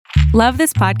Love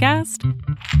this podcast?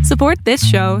 Support this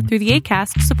show through the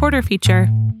Acast supporter feature.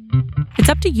 It's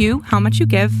up to you how much you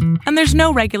give, and there's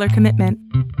no regular commitment.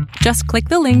 Just click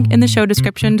the link in the show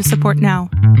description to support now.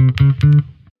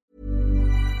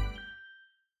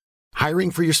 Hiring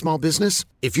for your small business?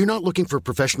 If you're not looking for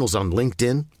professionals on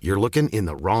LinkedIn, you're looking in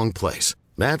the wrong place.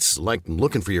 That's like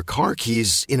looking for your car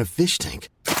keys in a fish tank.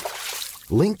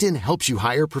 LinkedIn helps you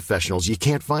hire professionals you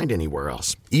can't find anywhere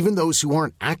else, even those who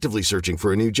aren't actively searching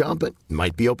for a new job but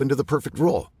might be open to the perfect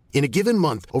role. In a given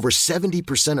month, over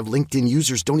 70% of LinkedIn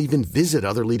users don't even visit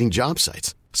other leading job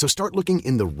sites. So start looking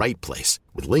in the right place.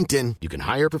 With LinkedIn, you can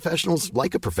hire professionals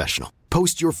like a professional.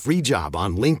 Post your free job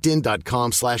on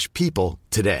linkedin.com/people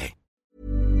today.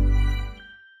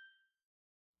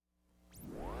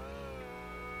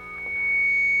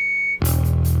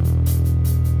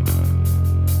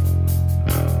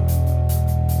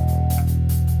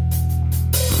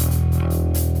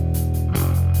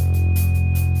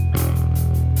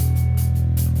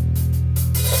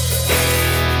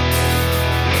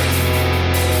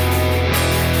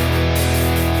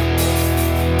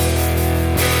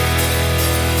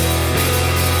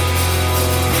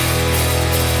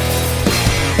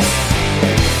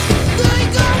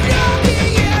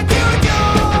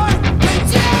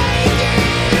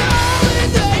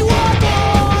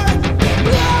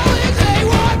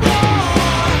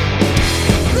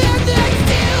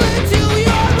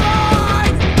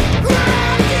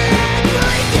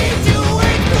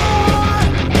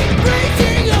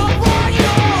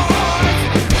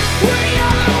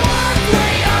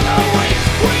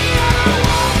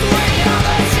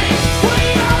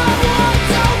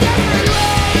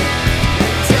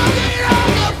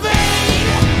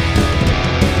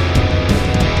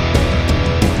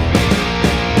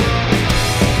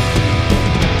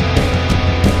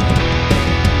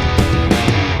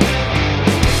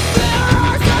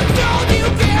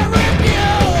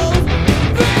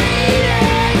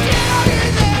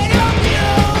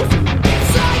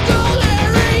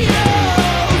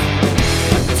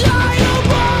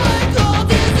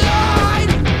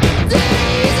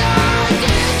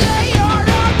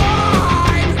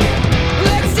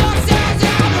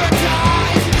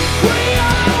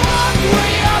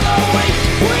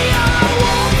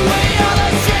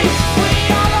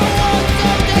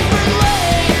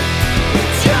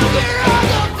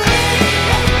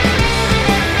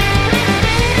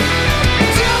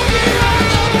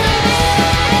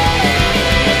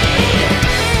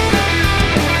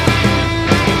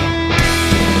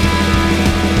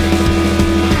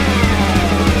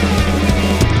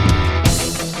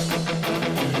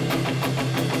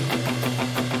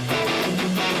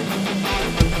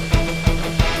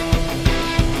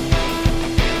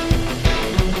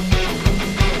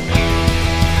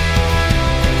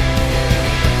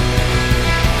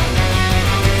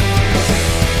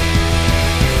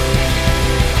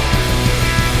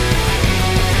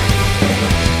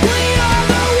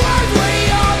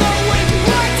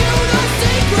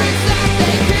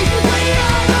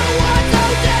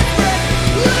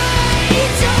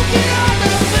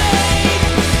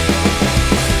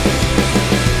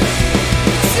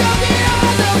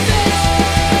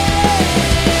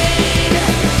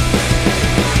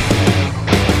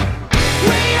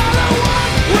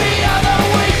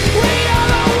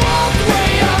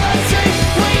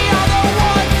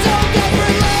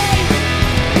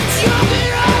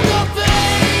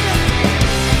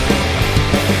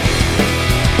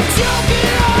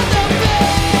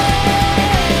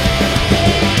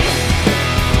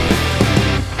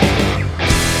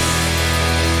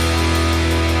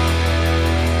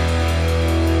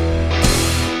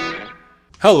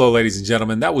 Hello, ladies and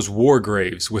gentlemen. That was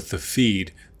Wargraves with The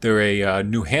Feed. They're a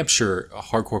New Hampshire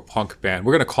hardcore punk band.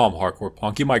 We're going to call them hardcore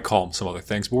punk. You might call them some other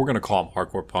things, but we're going to call them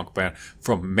hardcore punk band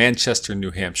from Manchester, New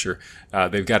Hampshire.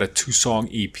 They've got a 2-song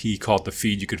EP called The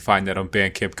Feed. You can find that on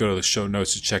Bandcamp. Go to the show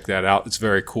notes to check that out. It's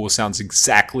very cool. It sounds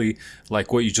exactly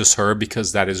like what you just heard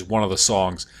because that is one of the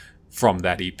songs from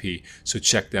that EP. So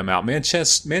check them out.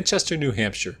 Manchester, New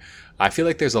Hampshire. I feel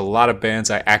like there's a lot of bands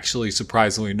I actually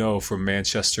surprisingly know from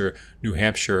Manchester, New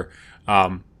Hampshire.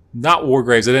 Not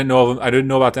Wargraves. I didn't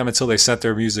know about them until they sent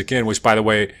their music in, which, by the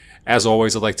way, as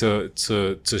always, I'd like to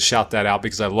shout that out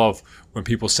because I love when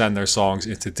people send their songs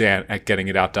into Dan at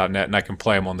gettingitout.net, and I can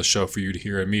play them on the show for you to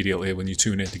hear immediately when you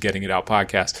tune in to Getting It Out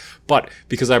podcast. But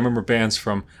because I remember bands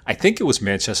from, I think it was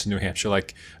Manchester, New Hampshire,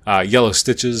 like Yellow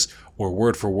Stitches or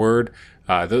Word for Word.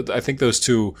 I think those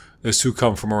two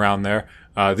come from around there.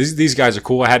 These guys are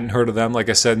cool. I hadn't heard of them, like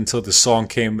I said, until the song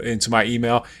came into my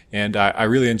email, and I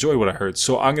really enjoyed what I heard.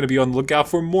 So I'm going to be on the lookout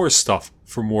for more stuff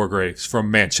from Wargraves from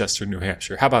Manchester, New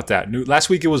Hampshire. How about that? Last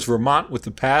week it was Vermont with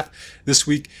The Path. This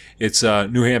week it's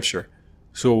New Hampshire.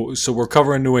 So we're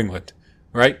covering New England,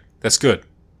 right? That's good.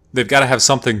 They've got to have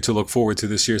something to look forward to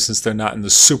this year since they're not in the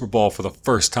Super Bowl for the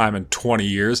first time in 20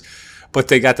 years. But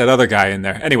they got that other guy in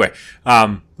there. Anyway,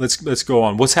 let's go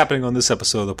on. What's happening on this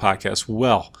episode of the podcast?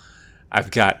 Well,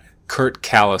 I've got Kurt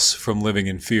Callis from Living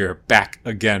in Fear back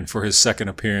again for his second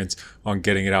appearance on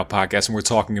Getting It Out podcast. And we're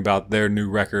talking about their new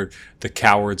record, The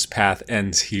Coward's Path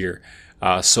Ends Here.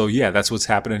 So yeah, that's what's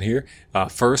happening here.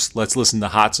 First, let's listen to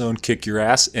Hot Zone, Kick Your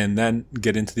Ass, and then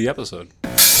get into the episode.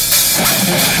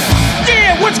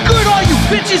 Yeah, what's good, all you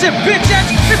bitches and bitches?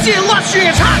 It's the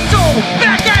illustrious Hot Zone,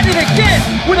 back at it again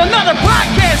with another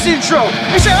podcast intro.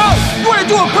 They said, oh, you want to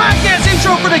do a podcast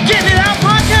intro for the Getting It Out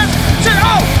podcast? I said,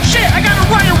 oh, shit, I got to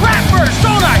write a rap verse,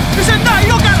 don't I? They said, no, you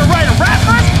don't got to write a rap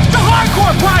verse. It's a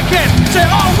hardcore podcast. I said,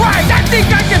 all right, I think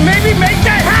I can maybe make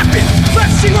that happen.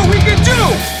 Let's see what we can do.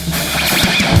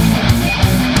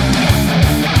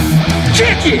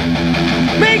 Kick it.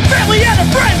 Make family out of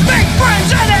friends, make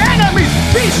friends out of enemies.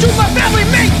 Peace to my family,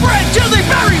 make friends till they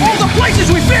bury me. All the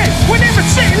places we've been, we're never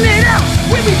sitting it out.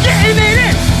 We be getting it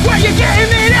in, where you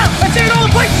getting it out? I said all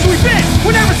the places we've been,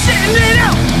 we're never sitting it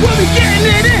out. We'll be getting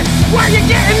it in, where you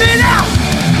getting it out?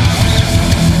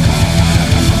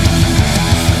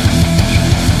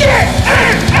 Get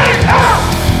it out!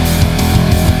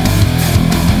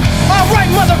 Alright,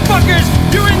 motherfuckers,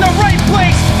 you're in the right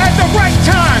place at the right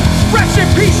time. Rest in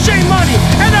peace, J Money,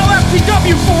 and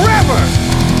LFTW forever!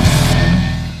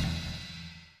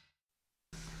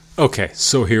 Okay,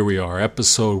 so here we are,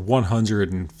 episode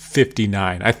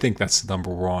 159. I think that's the number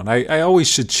we're on. I always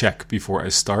should check before I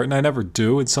start, and I never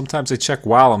do, and sometimes I check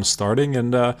while I'm starting,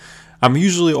 and I'm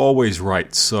usually always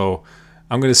right, so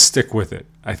I'm going to stick with it.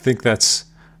 I think it's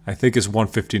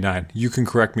 159. You can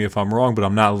correct me if I'm wrong, but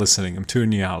I'm not listening. I'm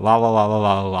tuning you out. La la la la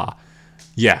la la.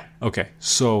 Yeah, okay.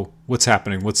 So what's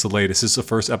happening? What's the latest? This is the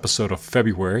first episode of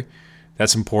February.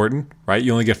 That's important, right?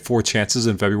 You only get 4 chances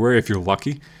in February if you're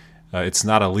lucky. It's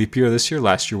not a leap year this year.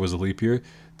 Last year was a leap year.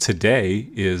 Today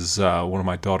is one of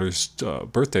my daughter's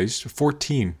birthdays,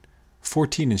 14.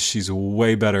 14, and she's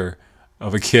way better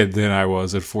of a kid than I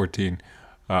was at 14.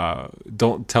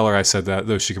 Don't tell her I said that,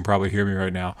 though she can probably hear me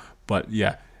right now. But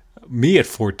yeah, me at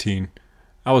 14,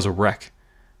 I was a wreck.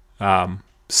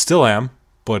 Still am,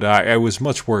 but I was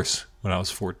much worse when I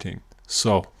was 14.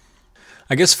 So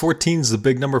I guess 14 is the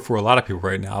big number for a lot of people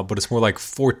right now, but it's more like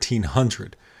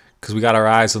 1,400 because we got our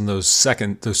eyes on those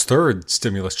third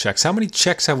stimulus checks. How many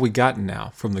checks have we gotten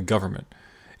now from the government?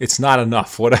 It's not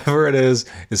enough. Whatever it is,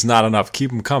 it's not enough. Keep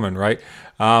them coming, right?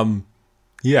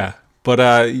 Yeah, but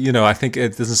I think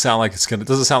it doesn't sound like it's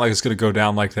gonna go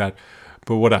down like that.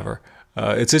 But whatever.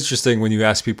 It's interesting when you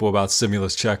ask people about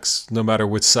stimulus checks, no matter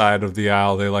which side of the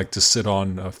aisle they like to sit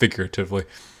on figuratively.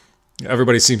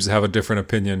 Everybody seems to have a different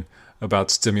opinion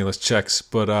about stimulus checks,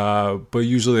 but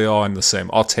usually they all end the same.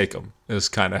 I'll take them is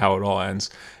kind of how it all ends.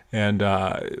 And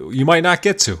you might not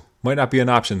get to. Might not be an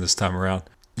option this time around.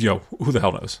 Who the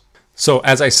hell knows? So,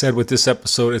 as I said with this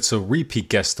episode, it's a repeat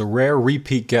guest, the rare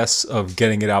repeat guests of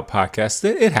Getting It Out podcast.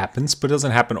 It happens, but it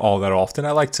doesn't happen all that often.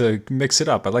 I like to mix it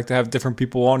up. I like to have different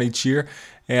people on each year,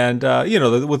 and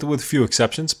with a few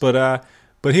exceptions. But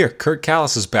here, Kurt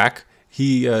Callis is back.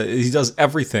 He does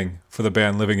everything for the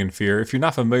band Living in Fear. If you're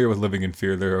not familiar with Living in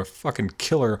Fear, they're a fucking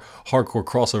killer hardcore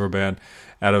crossover band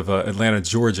out of Atlanta,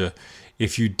 Georgia.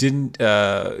 If you didn't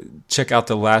check out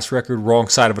the last record, Wrong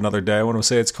Side of Another Day, I want to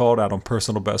say it's called, out on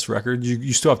Personal Best Records,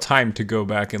 you still have time to go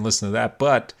back and listen to that.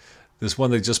 But this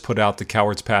one they just put out, The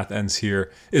Coward's Path Ends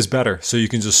Here, is better. So you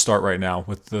can just start right now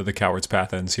with the Coward's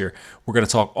Path Ends Here. We're going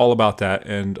to talk all about that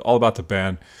and all about the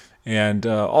band and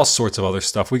all sorts of other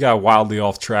stuff. We got wildly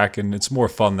off track, and it's more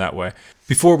fun that way.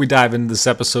 Before we dive into this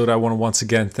episode, I want to once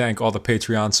again thank all the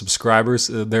Patreon subscribers.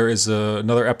 There is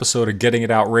another episode of Getting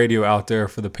It Out Radio out there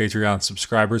for the Patreon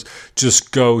subscribers.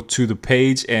 Just go to the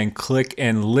page and click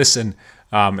and listen.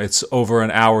 It's over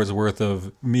an hour's worth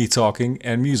of me talking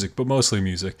and music, but mostly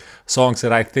music. Songs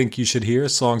that I think you should hear,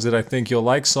 songs that I think you'll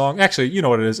like. Actually, you know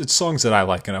what it is. It's songs that I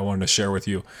like and I wanted to share with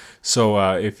you.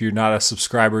 So if you're not a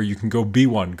subscriber, you can go be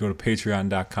one. Go to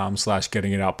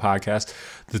patreon.com/gettingitoutpodcast.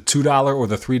 The $2 or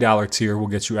the $3 tier will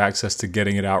get you access to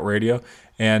Getting It Out Radio.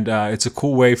 And it's a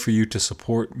cool way for you to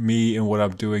support me and what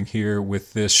I'm doing here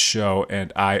with this show,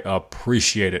 and I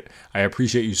appreciate it. I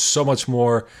appreciate you so much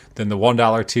more than the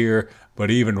 $1 tier, but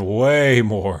even way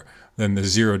more than the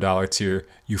 $0 tier,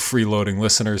 you freeloading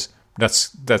listeners.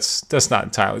 That's not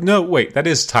entirely. No, wait, that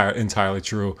is entirely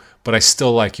true. But I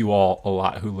still like you all a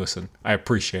lot who listen. I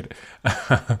appreciate it.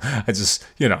 I just,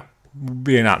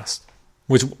 being honest.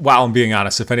 Which, while I'm being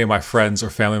honest, if any of my friends or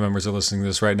family members are listening to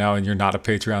this right now and you're not a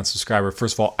Patreon subscriber,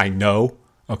 first of all, I know,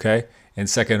 okay? And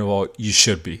second of all, you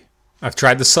should be. I've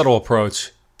tried the subtle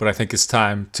approach, but I think it's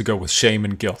time to go with shame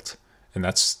and guilt. And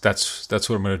that's what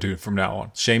I'm going to do from now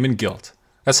on. Shame and guilt.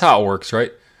 That's how it works,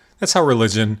 right? That's how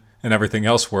religion and everything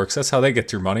else works. That's how they get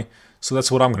their money. So that's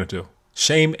what I'm going to do.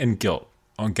 Shame and guilt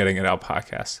on Getting It Out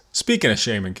podcast. Speaking of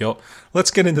shame and guilt,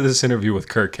 let's get into this interview with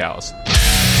Kurt Cowles.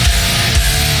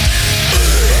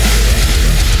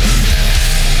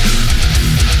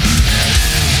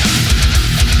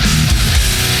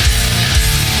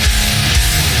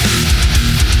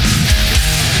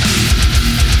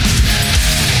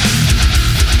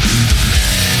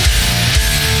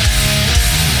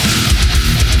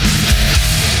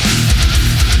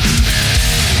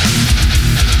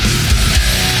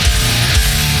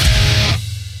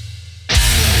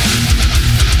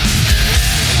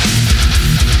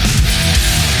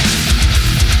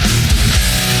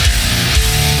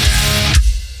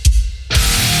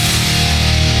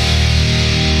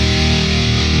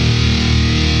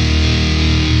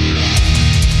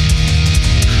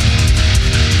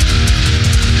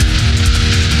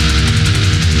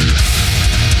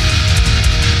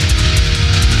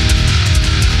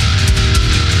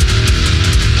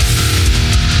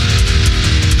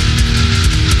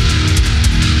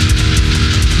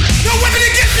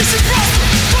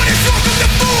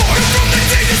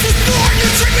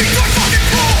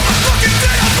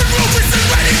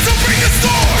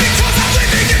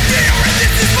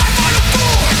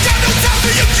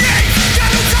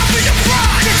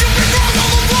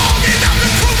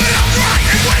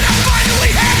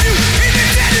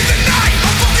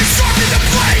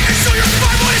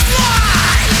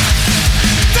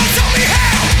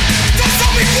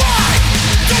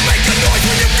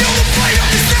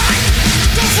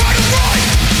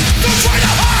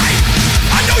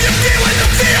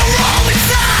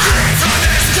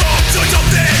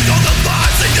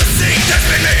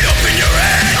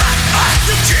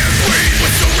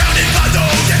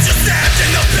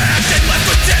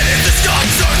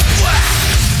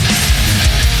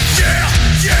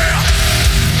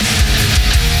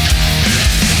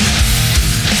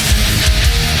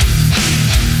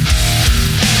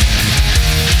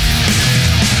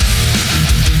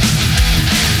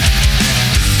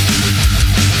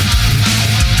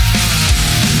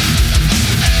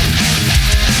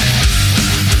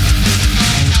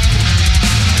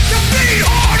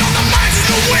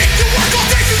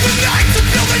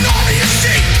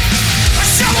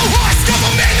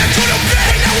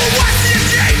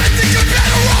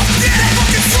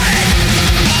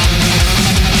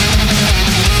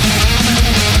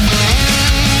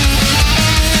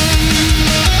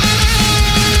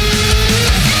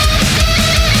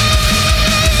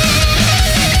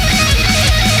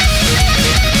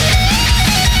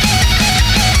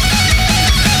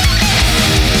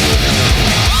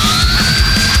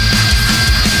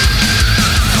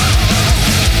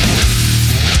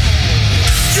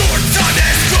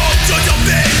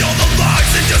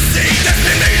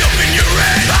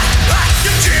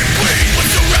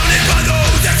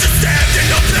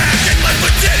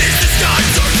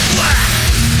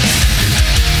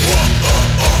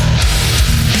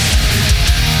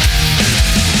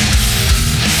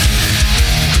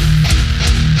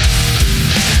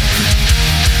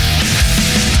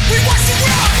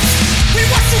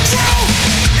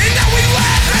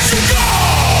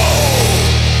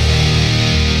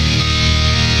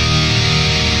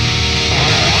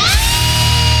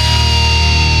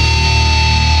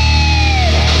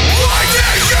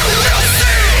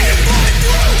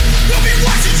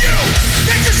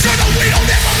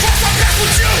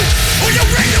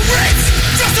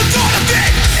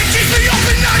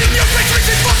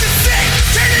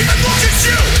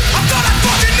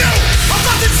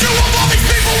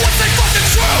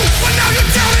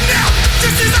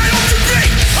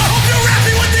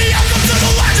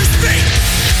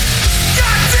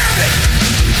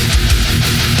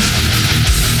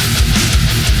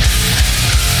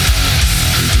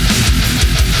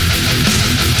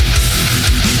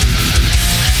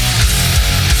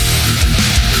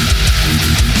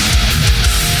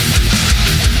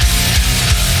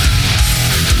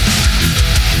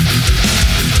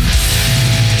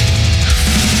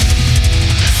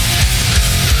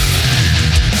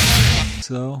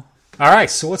 So, all right.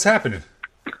 So what's happening?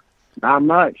 Not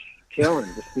much. Chilling.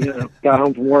 Just, got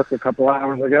home from work a couple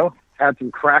hours ago. Had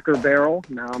some Cracker Barrel.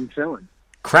 Now I'm chilling.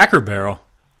 Cracker Barrel?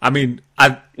 I mean,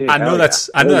 Dude, I know hell that's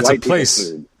yeah. I know Old that's a white people place.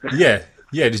 food. Yeah,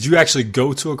 yeah. Did you actually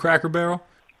go to a Cracker Barrel?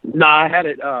 No, I had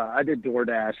it. I did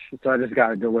DoorDash, so I just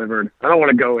got it delivered. I don't want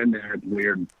to go in there. It's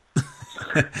weird.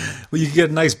 Well, you can get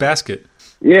a nice basket.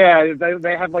 Yeah,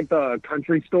 they have like the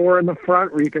country store in the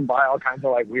front where you can buy all kinds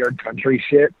of like weird country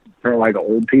shit for like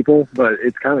old people, but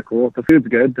it's kind of cool. The food's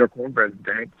good. Their cornbread's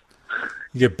dank.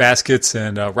 You get baskets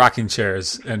and rocking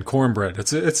chairs and cornbread.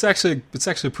 It's actually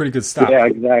a pretty good stop. Yeah,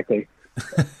 exactly.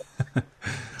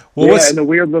 Well, Yeah, and the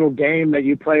weird little game that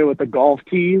you play with the golf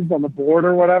tees on the board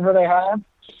or whatever they have.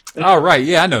 oh right,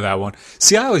 yeah, I know that one.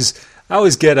 See, I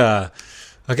always get a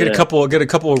couple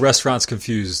of restaurants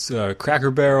confused.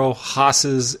 Cracker Barrel,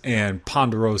 Haas's, and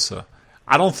Ponderosa.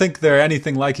 I don't think they're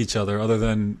anything like each other, other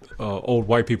than old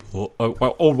white people.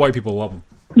 Old white people love them.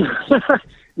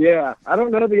 Yeah, I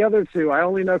don't know the other two. I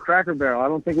only know Cracker Barrel. I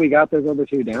don't think we got those other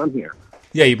two down here.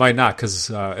 Yeah, you might not, because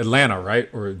Atlanta, right,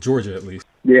 or Georgia at least.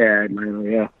 Yeah,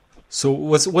 yeah. So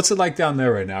what's it like down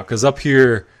there right now? Because up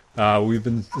here,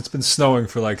 it's been snowing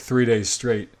for like 3 days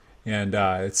straight, and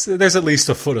there's at least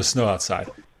a foot of snow outside.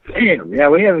 Damn, yeah,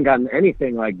 we haven't gotten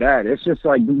anything like that. It's just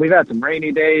like we've had some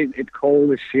rainy days. It's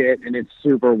cold as shit, and it's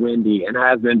super windy, and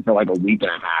has been for like a week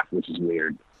and a half, which is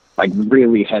weird. Like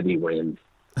really heavy winds.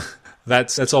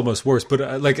 That's almost worse. But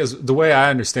as the way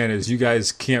I understand it is, you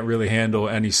guys can't really handle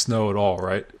any snow at all,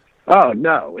 right? Oh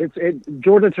no,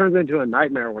 Georgia turns into a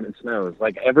nightmare when it snows.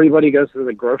 Like everybody goes to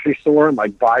the grocery store and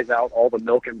like buys out all the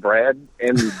milk and bread,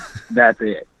 and that's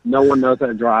it. No one knows how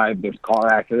to drive. There's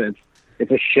car accidents.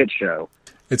 It's a shit show.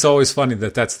 It's always funny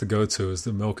that's the go-to is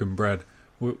the milk and bread.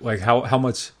 Like how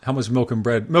much milk and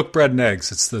bread? Milk, bread, and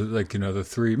eggs. It's the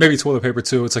three, maybe toilet paper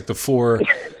too. It's like the four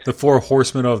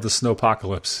horsemen of the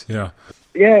snowpocalypse.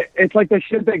 Yeah, it's like the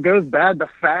shit that goes bad the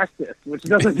fastest, which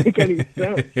doesn't make any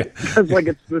sense. Yeah. Because like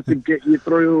it's supposed to get you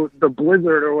through the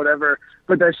blizzard or whatever,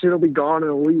 but that shit will be gone in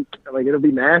a week. Like it'll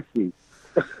be nasty.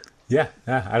 Yeah.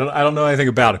 I don't know anything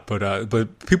about it,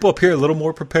 but people up here are a little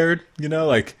more prepared.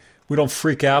 Like we don't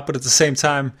freak out, but at the same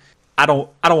time, I don't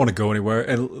want to go anywhere.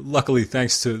 And luckily,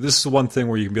 this is one thing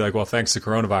where you can be like, well, thanks to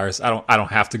coronavirus, I don't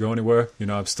have to go anywhere.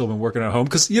 I've still been working at home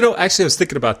because actually I was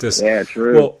thinking about this. Yeah,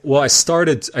 true. Well, I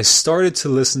started to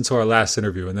listen to our last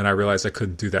interview, and then I realized I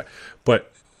couldn't do that.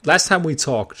 But last time we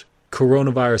talked,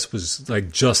 coronavirus was like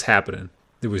just happening.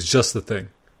 It was just the thing.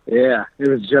 Yeah, it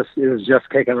was just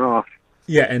kicking off.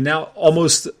 Yeah, and now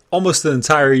almost an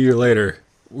entire year later,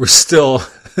 we're still.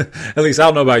 At least I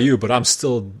don't know about you, but I'm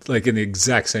still like in the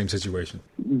exact same situation.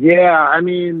 Yeah, I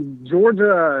mean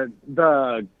Georgia,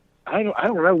 I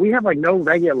don't know. We have like no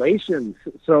regulations,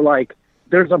 so like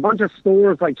there's a bunch of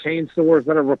stores like chain stores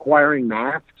that are requiring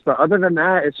masks, but other than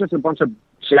that, it's just a bunch of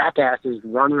jackasses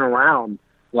running around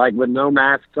like with no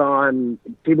masks on.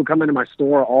 People come into my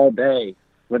store all day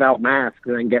without masks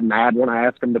and then get mad when I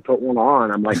ask them to put one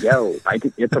on. I'm like, yo,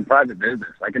 it's a private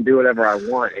business. I can do whatever I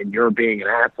want, and you're being an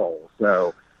asshole.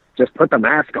 So just put the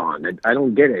mask on. I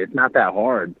don't get it. It's not that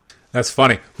hard. That's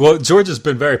funny. Well, Georgia's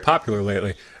been very popular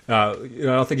lately. I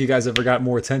don't think you guys ever got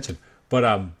more attention.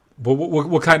 But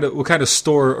what kind of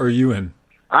store are you in?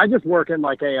 I just work in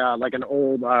like an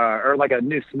old or like a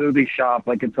new smoothie shop.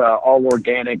 Like it's a all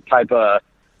organic type of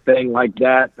thing like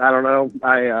that. I don't know.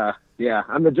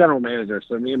 I'm the general manager,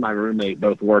 so me and my roommate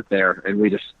both work there, and we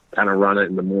just kind of run it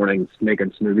in the mornings,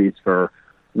 making smoothies for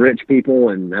rich people,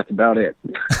 and that's about it.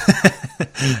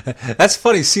 That's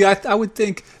funny. See, I would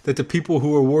think that the people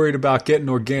who are worried about getting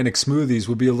organic smoothies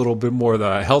would be a little bit more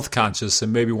health conscious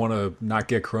and maybe want to not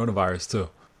get coronavirus too.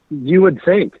 You would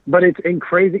think, but it's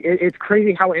crazy. It's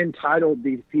crazy how entitled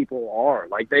these people are.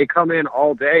 Like they come in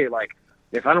all day, like,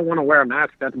 if I don't want to wear a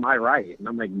mask, that's my right. And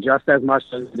I'm like, just as much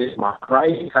as it is my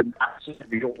right, I'm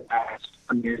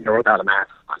without a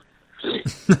mask on.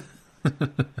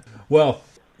 Well,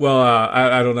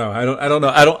 I don't know. I don't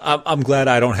know. I'm glad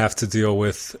I don't have to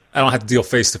deal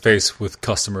face to face with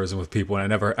customers and with people, and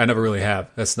I never really have.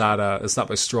 That's not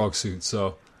my strong suit.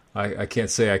 So I can't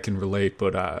say I can relate,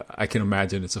 but I can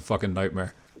imagine it's a fucking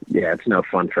nightmare. Yeah, it's no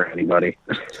fun for anybody.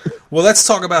 Well, let's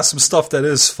talk about some stuff that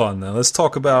is fun now. Let's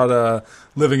talk about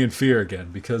living in fear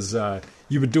again, because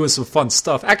you've been doing some fun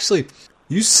stuff. Actually,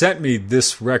 you sent me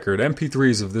this record,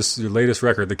 MP3s of your latest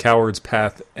record, The Coward's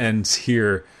Path Ends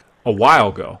Here, a while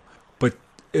ago. But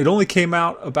it only came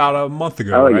out about a month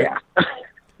ago, right? Yeah.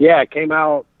 Yeah, it came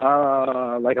out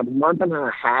like a month and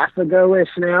a half ago-ish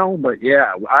now. But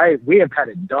yeah, we have had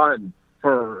it done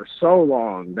for so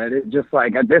long that it just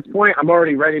like at this point I'm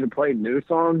already ready to play new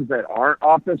songs that aren't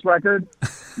off this record,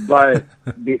 but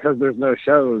because there's no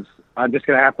shows, I'm just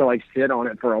gonna have to like sit on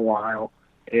it for a while,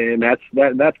 and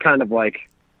that's kind of like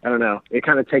I don't know. It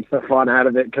kind of takes the fun out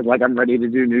of it because, like, I'm ready to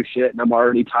do new shit, and I'm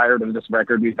already tired of this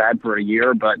record we've had for a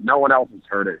year, but no one else has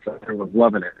heard it, so everyone's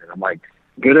loving it. And I'm like,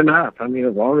 good enough. I mean,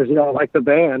 as long as you all like the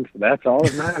band, that's all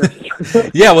that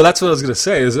matters. Yeah, well, that's what I was going to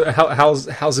say. Is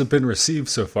how's it been received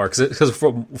so far? Because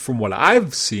from what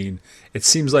I've seen, it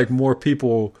seems like more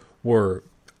people were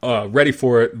ready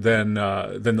for it than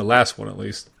the last one, at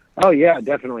least. Oh yeah,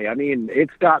 definitely. I mean,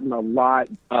 it's gotten a lot.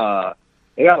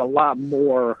 It got a lot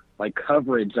more like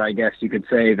coverage, I guess you could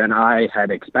say, than I had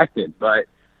expected. But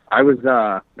I was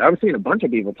seeing a bunch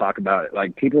of people talk about it,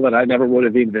 like people that I never would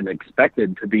have even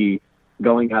expected to be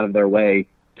going out of their way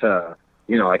to,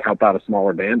 you know, like help out a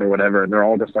smaller band or whatever. And they're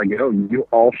all just like, yo, you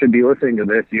all should be listening to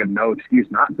this. You have no excuse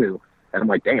not to. And I'm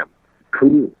like, damn,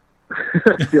 cool.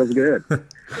 Feels good.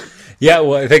 Yeah,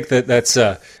 well, I think that's.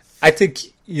 I think,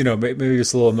 you know, maybe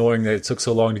it's a little annoying that it took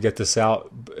so long to get this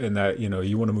out, and that, you know,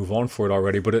 you want to move on for it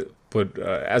already. But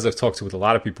as I've talked to with a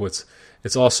lot of people,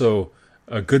 it's also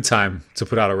a good time to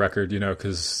put out a record, you know,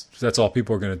 because that's all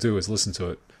people are going to do is listen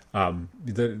to it.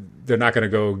 They're not going to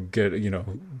go get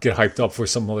hyped up for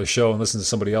some other show and listen to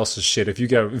somebody else's shit. If you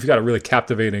got a really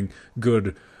captivating,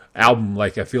 good album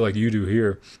like I feel like you do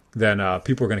here, then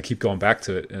people are going to keep going back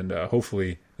to it, and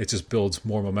hopefully it just builds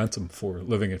more momentum for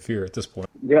Living in Fear at this point.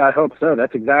 Yeah, I hope so.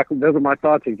 Those are my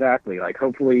thoughts exactly. Like,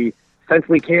 hopefully, since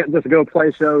we can't just go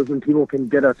play shows and people can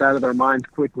get us out of their minds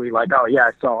quickly, like, oh yeah,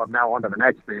 I saw them, now on to the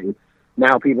next thing.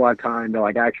 Now people have time to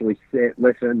like actually sit,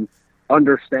 listen,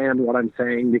 understand what I'm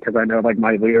saying, because I know like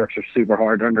my lyrics are super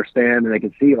hard to understand, and they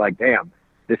can see like, damn,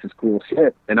 this is cool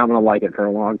shit, and I'm gonna like it for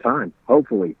a long time.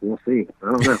 Hopefully, we'll see.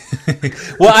 I don't know.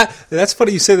 Well, that's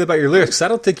funny you say that about your lyrics. I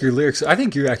don't think your lyrics. I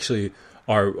think you actually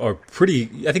are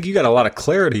pretty. I think you got a lot of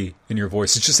clarity in your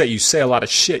voice. It's just that you say a lot of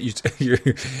shit.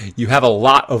 You have a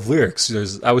lot of lyrics.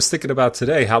 I was thinking about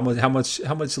today how much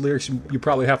lyrics you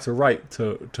probably have to write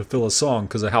to fill a song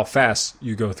because of how fast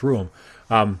you go through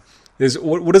them.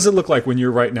 What does it look like when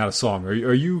you're writing out a song?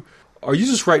 Are you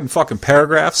just writing fucking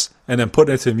paragraphs and then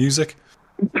putting it to music?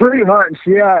 Pretty much,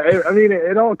 yeah. I mean,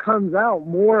 it all comes out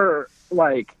more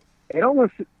like it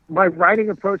almost. My writing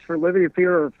approach for Living in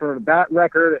Fear, for that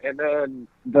record, and then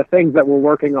the things that we're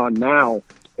working on now,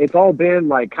 it's all been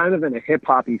like kind of in a hip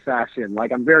hoppy fashion.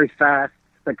 Like, I'm very fast,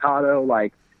 staccato.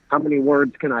 Like, how many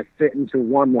words can I fit into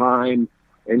one line,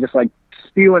 and just like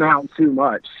spewing out too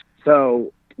much.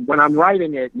 So when I'm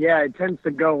writing it, yeah, it tends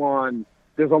to go on.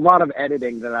 There's a lot of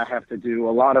editing that I have to do,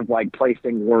 a lot of like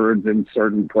placing words in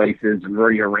certain places and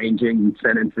rearranging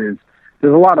sentences.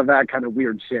 There's a lot of that kind of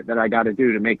weird shit that I got to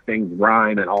do to make things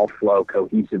rhyme and all flow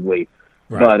cohesively.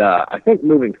 Right. But I think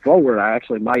moving forward, I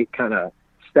actually might kind of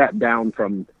step down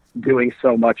from doing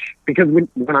so much, because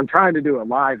when I'm trying to do it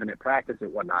live and at practice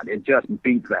and whatnot, it just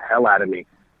beats the hell out of me.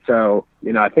 So,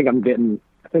 you know, I think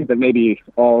that maybe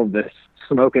all of this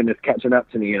smoking is catching up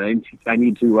to me, and I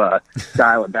need to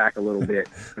dial it back a little bit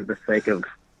for the sake of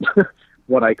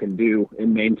what I can do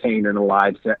and maintain in a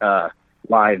live,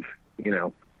 you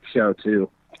know, show too.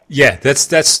 Yeah,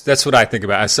 that's what I think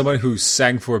about. As someone who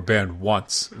sang for a band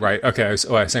once, right? Okay,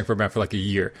 I sang for a band for like a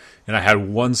year, and I had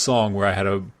one song where I had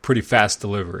a pretty fast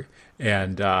delivery,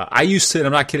 and I used to, and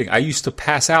I'm not kidding, I used to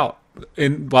pass out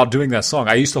while doing that song.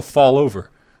 I used to fall over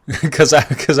because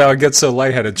I would get so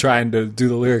lightheaded trying to do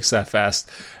the lyrics that fast,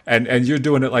 and you're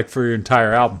doing it like for your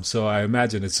entire album, so I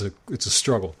imagine it's a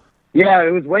struggle. Yeah,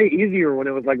 it was way easier when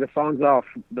it was like the songs off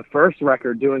the first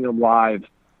record, doing them live,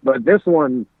 but this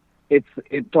one, it's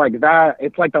like that.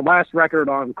 It's like the last record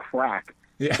on crack.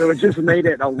 Yeah. So it just made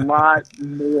it a lot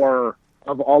more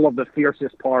of all of the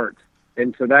fiercest parts,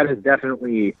 and so that is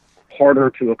definitely harder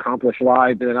to accomplish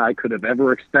live than I could have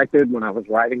ever expected when I was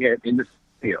writing it in the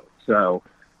studio. So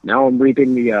now I'm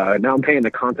reaping now I'm paying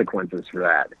the consequences for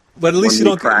that. But at least you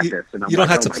don't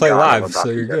have to play live,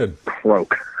 so you're good.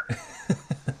 Croak.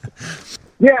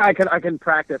 Yeah, I can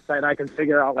practice and I can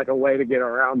figure out like a way to get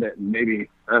around it, and maybe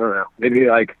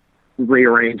like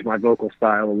rearrange my vocal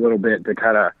style a little bit to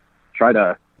kind of try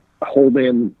to hold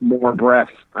in more breath.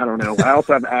 I don't know. I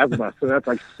also have asthma, so that's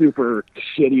like super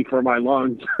shitty for my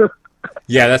lungs.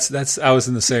 Yeah, that's. I was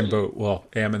in the same boat. Well,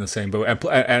 I am in the same boat,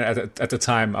 and at the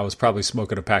time, I was probably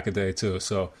smoking a pack a day too.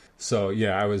 So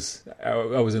yeah, I was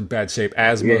in bad shape.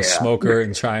 Asthma, smoker,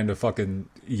 and trying to fucking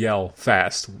yell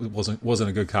fast wasn't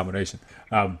a good combination.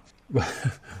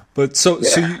 But so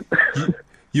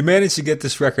you managed to get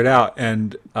this record out,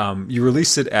 and you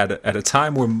released it at a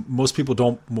time where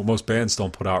most bands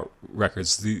don't put out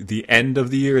records. The end of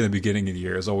the year and the beginning of the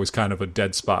year is always kind of a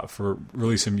dead spot for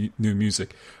releasing new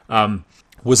music.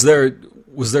 Was there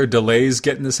delays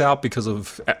getting this out because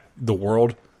of the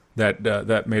world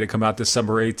that made it come out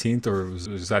December 18th, or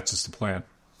was that just the plan?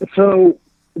 So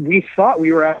we thought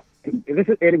we were at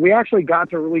and we actually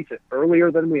got to release it earlier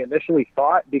than we initially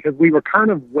thought because we were kind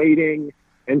of waiting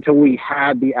until we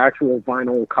had the actual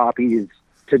vinyl copies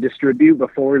to distribute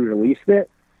before we released it.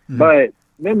 Mm-hmm. But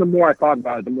then the more I thought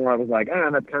about it, the more I was like,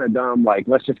 that's kind of dumb. Like,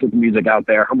 let's just get the music out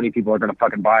there. How many people are going to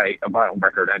fucking buy a vinyl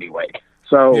record anyway?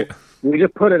 So we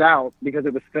just put it out because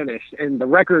it was finished. And the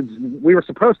records, we were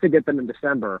supposed to get them in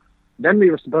December. Then we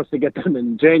were supposed to get them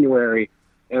in January.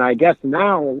 And I guess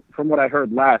now, from what I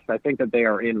heard last, I think that they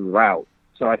are en route.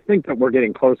 So I think that we're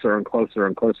getting closer and closer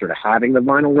and closer to having the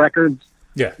vinyl records.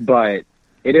 Yeah. But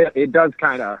it does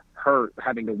kind of hurt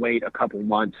having to wait a couple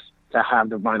months to have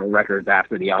the vinyl records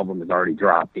after the album is already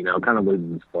dropped. You know, kind of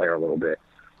loses its flair a little bit.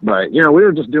 But, you know, we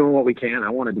were just doing what we can. I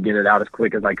wanted to get it out as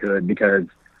quick as I could because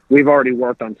we've already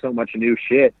worked on so much new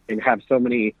shit and have so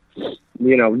many,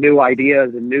 you know, new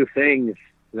ideas and new things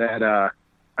that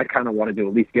I kind of wanted to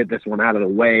at least get this one out of the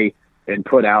way and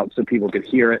put out so people could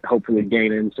hear it, hopefully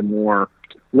gain in some more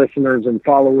listeners and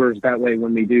followers. That way,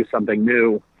 when we do something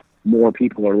new, more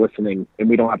people are listening and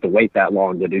we don't have to wait that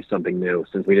long to do something new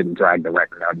since we didn't drag the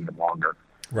record out even longer.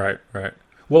 Right.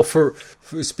 Well, for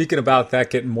speaking about that,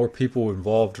 getting more people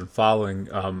involved and following,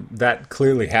 that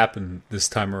clearly happened this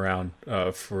time around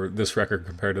for this record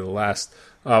compared to the last.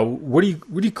 What do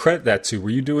you credit that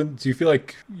to? Do you feel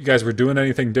like you guys were doing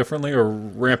anything differently or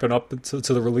ramping up to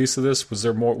the release of this? Was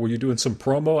there more? Were you doing some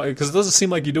promo? Because it doesn't seem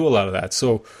like you do a lot of that.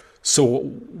 So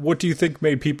what do you think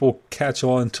made people catch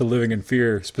on to Living in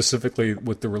Fear specifically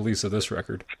with the release of this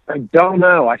record? I don't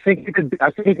know. I think it could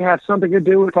have something to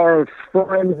do with our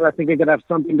friends. I think it could have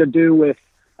something to do with,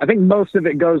 I think most of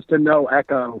it goes to No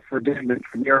Echo for doing the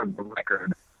premiere of the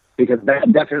record because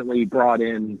that definitely brought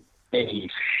in a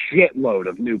shitload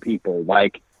of new people.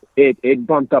 Like it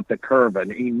bumped up the curve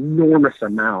an enormous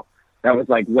amount. That was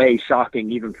like way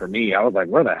shocking even for me. I was like,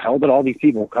 where the hell did all these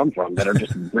people come from that are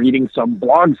just reading some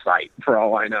blog site for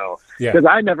all I know? Because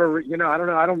I never, I don't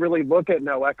know. I don't really look at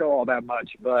No Echo all that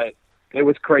much, but it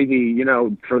was crazy,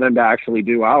 for them to actually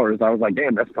do ours. I was like,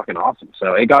 damn, that's fucking awesome.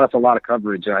 So it got us a lot of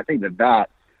coverage. And I think that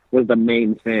was the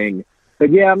main thing.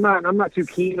 But yeah, I'm not too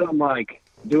keen on like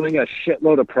doing a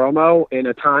shitload of promo in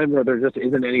a time where there just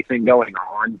isn't anything going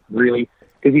on really.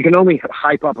 Because you can only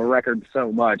hype up a record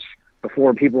so much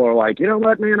before people are like, you know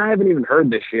what, man, I haven't even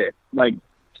heard this shit. Like,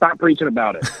 stop preaching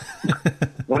about it.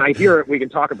 When I hear it, we can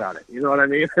talk about it. You know what I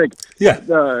mean? Like, yeah.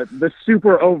 The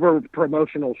super over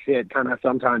promotional shit kind of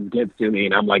sometimes gets to me,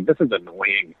 and I'm like, this is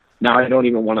annoying. Now I don't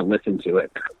even want to listen to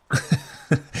it.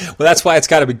 Well, that's why it's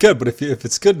got to be good. But if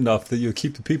it's good enough that you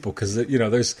keep the people, because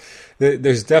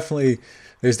there's definitely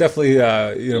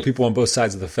people on both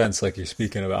sides of the fence, like you're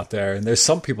speaking about there. And there's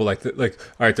some people like all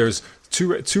right, there's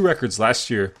two records last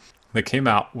year that came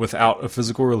out without a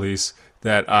physical release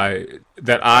that I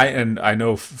and I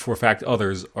know for a fact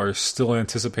others are still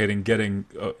anticipating getting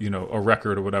a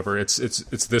record or whatever. It's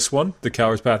this one, The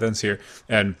Coward's Path Ends Here,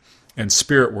 and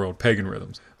Spirit World, Pagan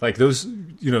Rhythms. Like those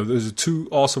are two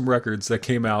awesome records that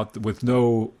came out with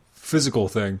no physical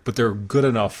thing, but they're good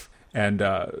enough and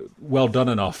well done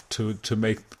enough to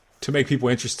make people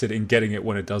interested in getting it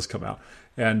when it does come out.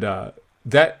 And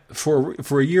that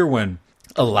for a year when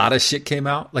a lot of shit came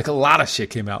out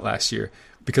last year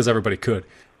because everybody could,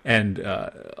 and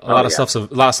a lot of stuff's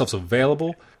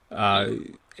available.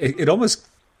 It almost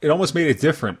made it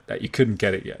different that you couldn't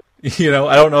get it yet.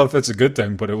 I don't know if it's a good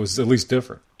thing, but it was at least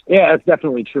different. Yeah, it's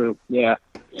definitely true. Yeah.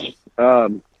 I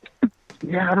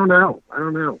don't know. I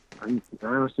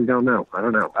honestly don't know. I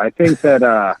don't know. I think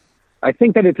that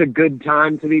it's a good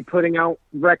time to be putting out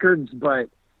records, but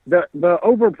the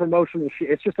over promotional shit,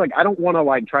 it's just like I don't want to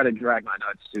like try to drag my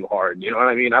nuts too hard. You know what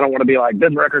I mean? I don't want to be like,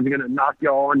 this record's gonna knock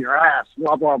y'all on your ass,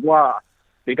 blah blah blah,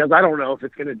 because I don't know if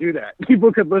it's gonna do that.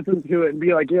 People could listen to it and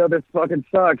be like, yeah, this fucking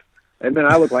sucks, and then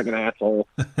I look like an asshole.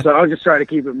 So I'll just try to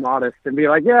keep it modest and be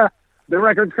like, yeah, the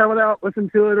record's coming out,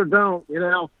 listen to it or don't.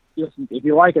 Just if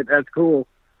you like it, that's cool.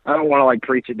 I don't want to like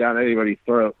preach it down anybody's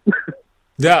throat.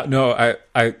 Yeah, no,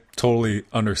 I totally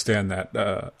understand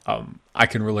that. I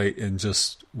can relate in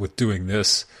just with doing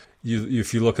this.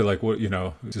 If you look at like what,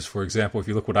 just for example, if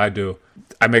you look what I do,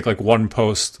 I make like one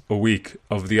post a week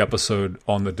of the episode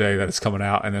on the day that it's coming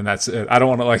out. And then that's it. I don't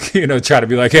want to like, try to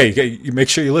be like, hey, you make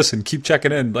sure you listen, keep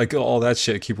checking in, like all that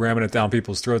shit, keep ramming it down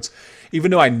people's throats.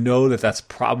 Even though I know that that's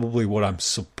probably what I'm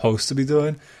supposed to be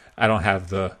doing. I don't have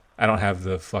the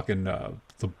fucking,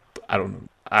 I don't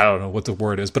know what the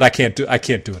word is, but I can't do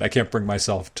it. I can't bring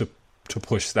myself to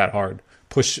push that hard,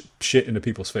 push shit into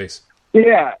people's face.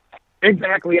 Yeah,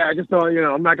 exactly. I just don't,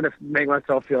 I'm not going to make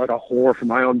myself feel like a whore for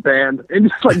my own band and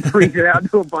just like preach it out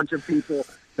to a bunch of people.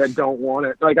 that don't want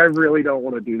it. Like, I really don't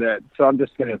want to do that. So I'm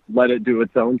just going to let it do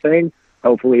its own thing.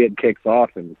 Hopefully it kicks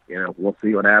off, and, we'll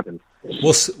see what happens.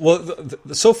 Well,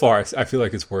 so far I feel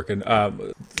like it's working.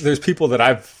 There's people that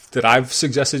I've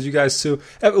suggested you guys to.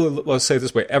 Let's say it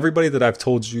this way: everybody that I've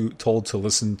told to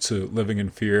listen to Living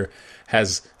in Fear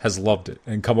has loved it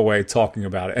and come away talking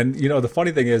about it. And the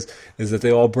funny thing is that they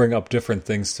all bring up different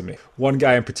things to me. One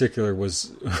guy in particular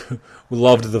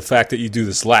loved the fact that you do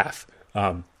this laugh.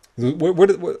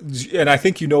 And I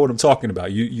think you know what I'm talking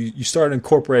about. You started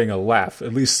incorporating a laugh.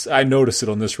 At least I noticed it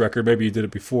on this record. Maybe you did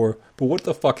it before. But what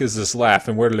the fuck is this laugh,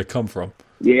 and where did it come from?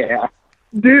 Yeah.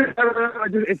 Dude, I don't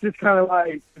know. It's just kind of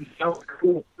like, it sounds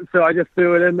cool. So I just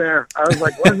threw it in there. I was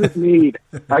like, what does this need?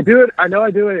 I know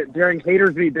I do it during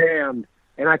Haters Be Damned,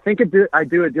 and I think I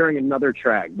do it during another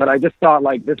track. But I just thought,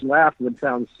 like, this laugh would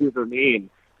sound super mean.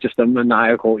 Just a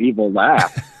maniacal, evil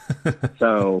laugh.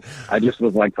 So I just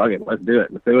was like, fuck it, let's do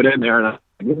it. Let's throw it in there, and I was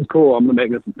like, this is cool. I'm going to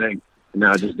make this a thing. And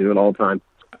now I just do it all the time.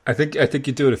 I think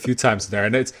you do it a few times there,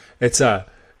 and it's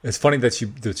funny that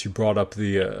you brought up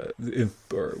the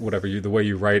way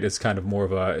you write is kind of more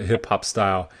of a hip hop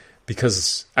style,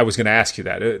 because I was going to ask you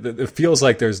that. It feels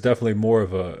like there's definitely more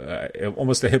of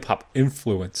almost a hip hop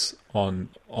influence on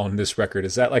this record.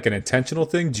 Is that like an intentional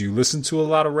thing? Do you listen to a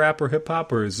lot of rap or hip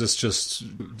hop, or is this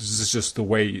just the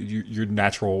way your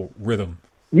natural rhythm?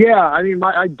 Yeah, I mean,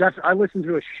 I listen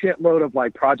to a shitload of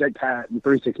like Project Pat and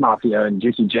 3 6 Mafia and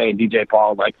Juicy J and DJ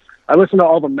Paul. Like, I listen to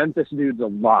all the Memphis dudes a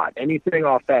lot. Anything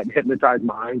off that Hypnotized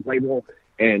Minds label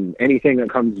and anything that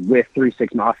comes with 3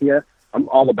 6 Mafia, I'm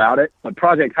all about it. But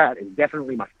Project Pat is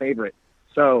definitely my favorite.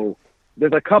 So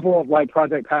there's a couple of like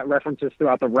Project Pat references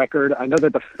throughout the record. I know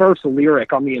that the first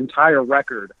lyric on the entire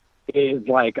record is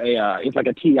like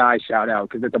a T.I. shout out,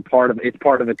 because it's part of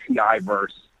a T.I.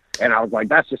 verse. And I was like,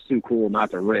 that's just too cool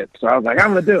not to rip. So I was like,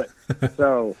 I'm going to do it.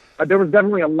 So there was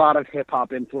definitely a lot of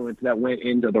hip-hop influence that went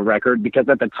into the record, because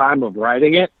at the time of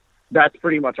writing it, that's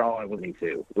pretty much all I was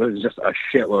into. It was just a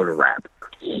shitload of rap.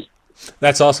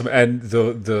 That's awesome. And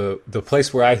the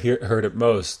place where I heard it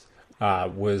most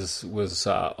was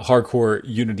Hardcore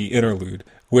Unity Interlude,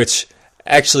 which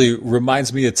actually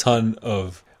reminds me a ton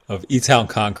of E-Town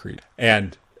Concrete.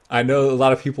 And I know a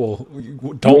lot of people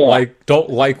don't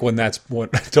like when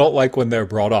they're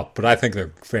brought up, but I think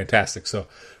they're fantastic. So,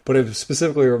 but it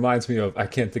specifically reminds me of, I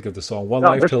can't think of the song, One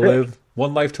Life to Live.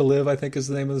 One Life to Live, I think, is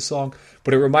the name of the song.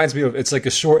 But it reminds me of, it's like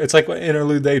an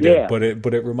interlude they did, but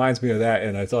it reminds me of that,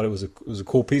 and I thought it was a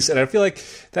cool piece. And I feel like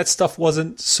that stuff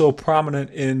wasn't so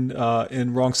prominent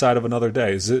in Wrong Side of Another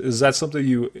Day. Is that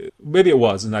something maybe it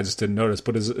was, and I just didn't notice,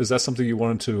 but is that something you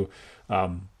wanted to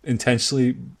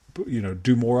intentionally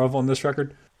do more of on this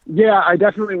record? Yeah, I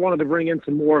definitely wanted to bring in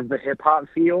some more of the hip hop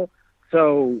feel.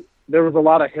 So there was a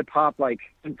lot of hip hop like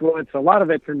influence. A lot of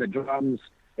it's in the drums,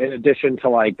 in addition to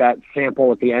like that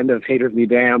sample at the end of Haters Be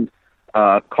Damned.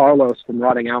 Carlos from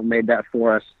Rotting Out made that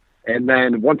for us. And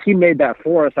then once he made that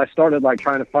for us, I started like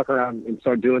trying to fuck around and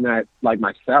start doing that like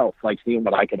myself, like seeing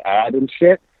what I could add and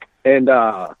shit. And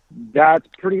that's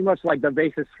pretty much like the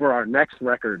basis for our next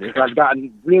record. Is I've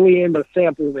gotten really into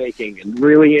sample making and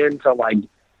really into like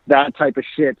that type of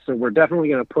shit. So we're definitely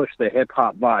going to push the hip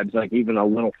hop vibes like even a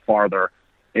little farther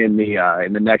in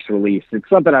the next release. It's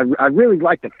something I really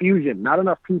like, the fusion. Not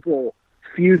enough people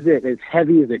fuse it as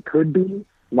heavy as it could be.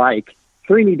 Like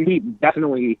 3 Knee Deep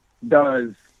definitely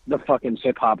does the fucking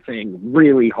hip hop thing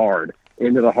really hard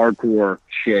into the hardcore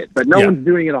shit, but no one's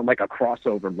doing it on like a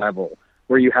crossover level,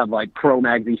 where you have like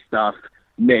Cro-Magsy stuff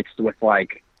mixed with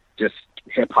like just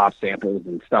hip hop samples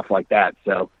and stuff like that.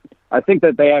 So I think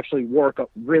that they actually work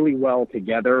really well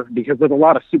together, because there's a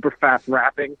lot of super fast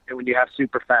rapping, and when you have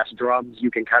super fast drums,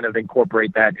 you can kind of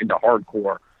incorporate that into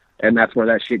hardcore, and that's where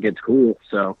that shit gets cool.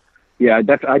 So yeah,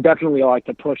 I definitely like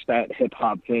to push that hip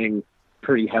hop thing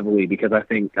pretty heavily, because I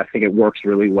think it works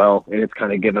really well, and it's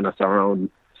kind of given us our own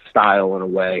style in a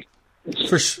way.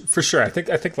 For sure. I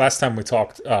think last time we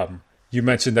talked, you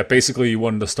mentioned that basically you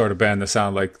wanted to start a band that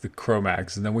sounded like the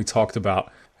Cro-Mags, and then we talked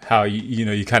about how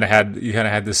you kind of had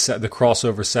this the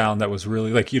crossover sound that was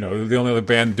really like, the only other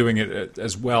band doing it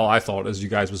as well, I thought, as you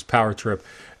guys, was Power Trip,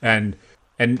 and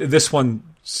this one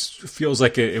feels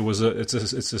like it's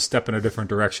a step in a different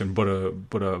direction, but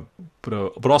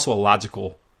also a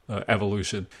logical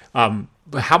evolution.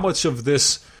 How much of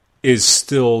this is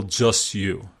still just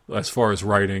you as far as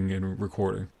writing and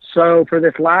recording? So for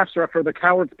this last, for the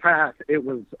Coward's Path, it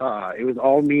was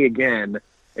all me again.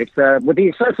 It's with the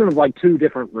exception of like 2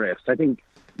 different riffs. I think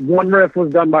one riff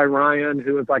was done by Ryan,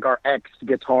 who is like our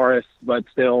ex-guitarist, but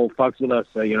still fucks with us.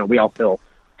 So, we all still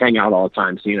hang out all the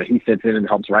time. So, he sits in and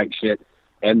helps write shit.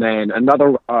 And then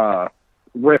another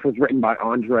riff was written by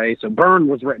Andre. So Burn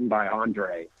was written by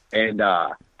Andre, and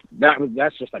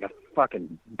that's just like a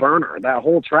fucking burner. That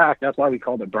whole track, that's why we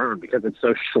called it Burn, because it's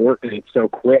so short and it's so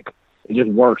quick. It just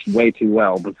works way too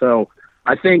well. But so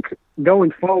I think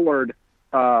going forward,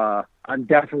 I'm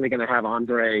definitely going to have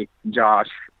Andre, Josh,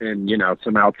 and, you know,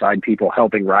 some outside people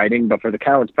helping writing. But for the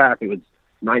Coward's Path, it was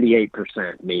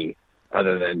 98% me,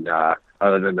 other than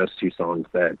those two songs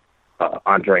that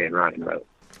Andre and Ryan wrote.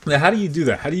 Now, how do you do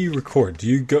that? How do you record? Do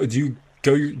you go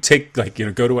take, like, you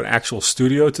know, go to an actual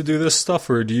studio to do this stuff,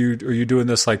 or are you doing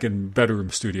this like in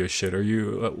bedroom studio shit? Are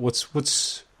you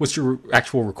what's your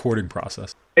actual recording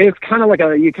process? It's kind of like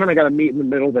you kind of got to meet in the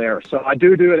middle there. So I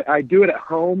do it at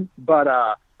home, but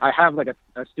I have like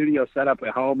a studio set up at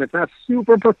home. It's not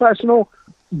super professional,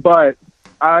 but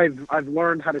I've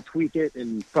learned how to tweak it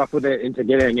and fuck with it into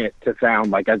getting it to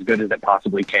sound like as good as it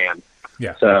possibly can.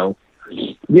 Yeah. So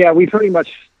yeah, I pretty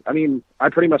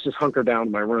much just hunker down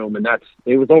in my room, and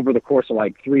it was over the course of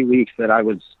like 3 weeks that I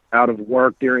was out of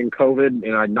work during COVID,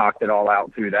 and I knocked it all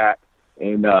out through that.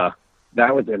 And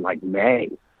that was in like May,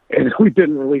 and we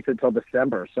didn't release it till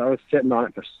December. So I was sitting on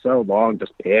it for so long,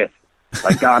 just pissed.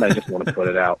 Like, God, I just want to put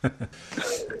it out.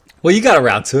 Well, you got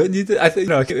around to it. And I think, you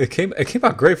know, it came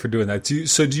out great for doing that.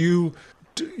 Do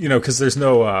you know, because there's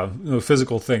no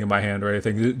physical thing in my hand or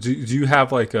anything. Do you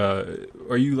have like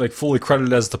are you like fully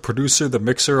credited as the producer, the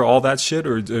mixer, all that shit,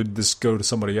 or did this go to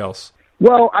somebody else?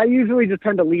 Well, I usually just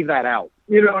tend to leave that out.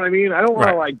 You know what I mean? I don't want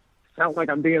to like sound like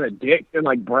I'm being a dick and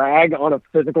like brag on a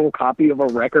physical copy of a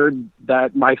record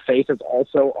that my face is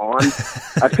also on.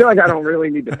 I feel like I don't really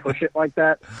need to push it like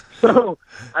that. So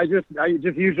I just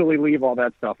usually leave all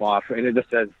that stuff off, and it just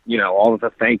says, you know, all of the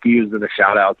thank yous and the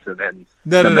shout outs and then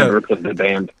members of the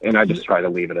band, and I just try to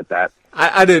leave it at that.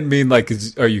 I didn't mean like,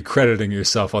 are you crediting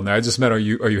yourself on there? I just meant, are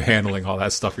you handling all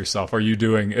that stuff yourself? Are you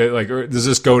doing it, like, or does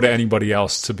this go to anybody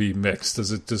else to be mixed?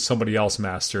 Does somebody else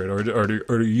master it, or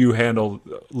do you handle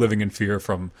Living in Fear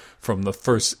from the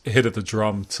first hit of the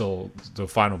drum till the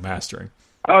final mastering?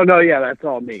 Oh no, yeah, that's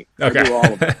all me. Okay. I do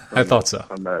all of it. I thought so.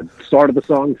 From the start of the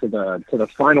song to the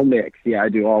final mix, yeah, I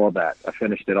do all of that. I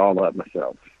finished it all up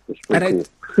myself. It's pretty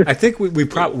cool. I think we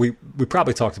probably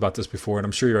talked about this before, and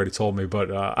I'm sure you already told me, but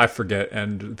I forget,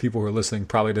 and people who are listening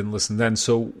probably didn't listen then.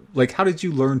 So, like, how did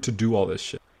you learn to do all this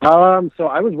shit? So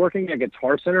I was working at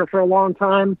Guitar Center for a long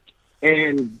time,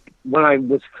 and when I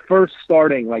was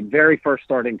very first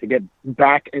starting to get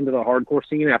back into the hardcore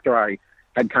scene after I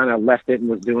had kind of left it and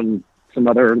was doing some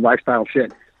other lifestyle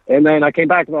shit. And then I came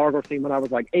back to the hardcore scene when I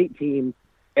was like 18,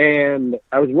 and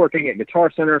I was working at Guitar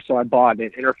Center, so I bought an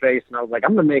interface, and I was like,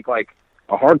 I'm going to make like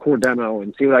a hardcore demo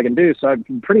and see what I can do. So I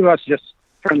pretty much just,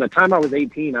 from the time I was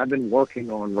 18, I've been working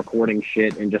on recording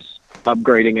shit and just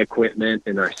upgrading equipment,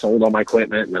 and I sold all my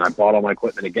equipment, and then I bought all my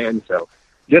equipment again. So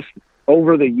just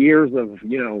over the years of,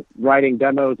 you know, writing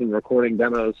demos and recording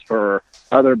demos for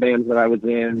other bands that I was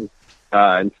in,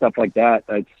 and stuff like that,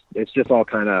 it's just all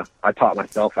kind of, I taught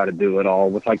myself how to do it all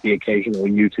with like the occasional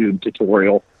YouTube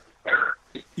tutorial.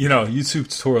 You know, YouTube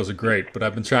tutorials are great, but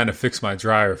I've been trying to fix my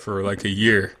dryer for like a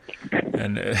year,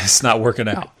 and it's not working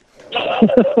out.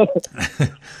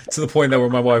 To the point that where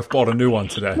my wife bought a new one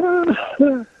today.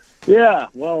 Yeah,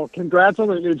 well, congrats on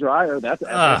the new dryer. That's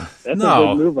a good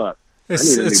move up. I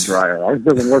need a new dryer. Ours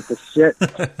doesn't work for shit.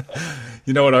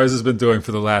 You know what ours has been doing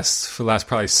for the last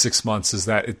probably 6 months is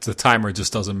that the timer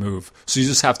just doesn't move. So you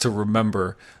just have to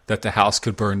remember that the house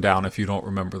could burn down if you don't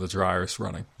remember the dryer's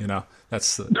running. You know,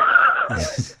 that's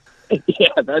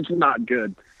yeah, that's not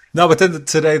good. No, but then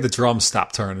today the drums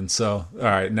stopped turning. So all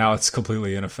right, now it's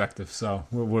completely ineffective. So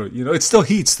you know, it still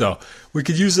heats though. We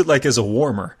could use it like as a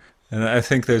warmer, and I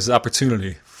think there's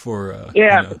opportunity for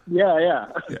yeah.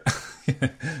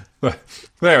 But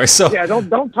anyway, so yeah,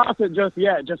 don't toss it just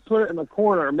yet. Just put it in the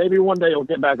corner. Maybe one day you'll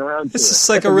get back around to it. It's just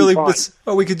like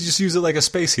we could just use it like a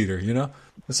space heater. You know,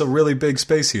 it's a really big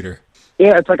space heater.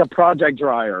 Yeah, it's like a project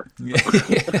dryer. Yeah,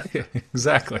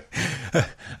 exactly. All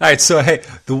right, so hey,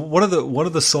 one of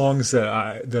the songs that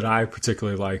I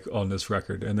particularly like on this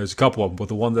record, and there's a couple of them, but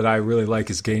the one that I really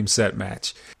like is Game Set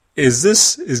Match.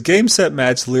 Is Game Set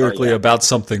Match lyrically about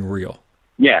something real?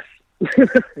 Yes.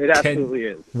 It absolutely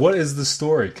is. What is the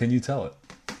story? Can you tell it?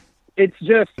 It's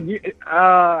just,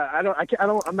 I'm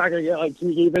not gonna get like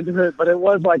too deep into it, but it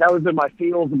was like I was in my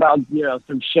feels about, you know,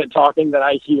 some shit talking that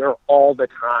I hear all the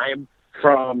time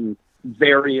from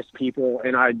various people,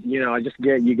 and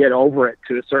you get over it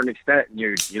to a certain extent, and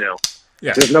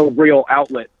there's no real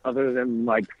outlet other than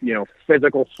like, you know,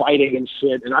 physical fighting and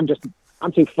shit, and I'm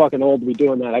too fucking old to be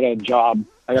doing that. I got a job.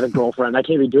 I got a girlfriend. I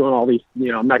can't be doing all these, you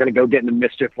know, I'm not going to go get into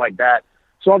mischief like that.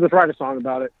 So I'll just write a song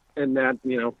about it. And that,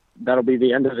 you know, that'll be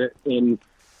the end of it. And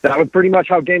that was pretty much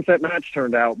how Game Set Match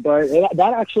turned out. But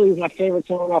that actually is my favorite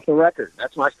song off the record.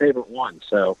 That's my favorite one.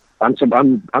 So I'm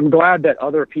glad that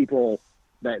other people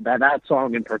that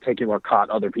song in particular caught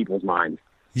other people's minds.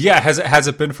 Yeah, has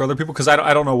it been for other people? Because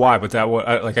I don't know why, but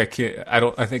I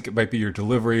think it might be your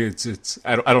delivery.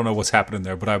 I don't know what's happening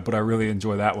there, but I really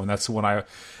enjoy that one. That's the one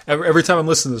every time I'm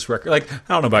listening to this record. Like, I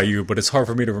don't know about you, but it's hard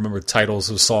for me to remember titles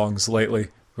of songs lately.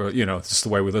 Or it's just the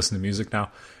way we listen to music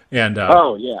now. And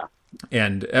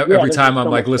every time I'm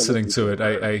like listening to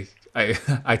it,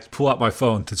 I pull out my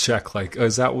phone to check, like,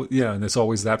 is that and it's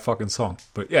always that fucking song.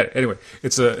 But yeah, anyway,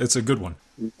 it's a good one.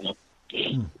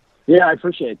 Yeah, I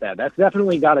appreciate that. That's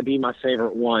definitely got to be my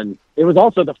favorite one. It was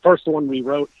also the first one we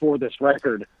wrote for this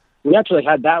record. We actually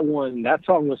had that one. That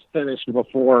song was finished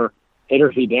before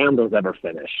Haters Be Damned was ever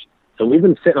finished. So we've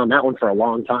been sitting on that one for a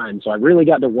long time. So I really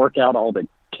got to work out all the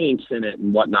kinks in it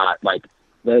and whatnot. Like,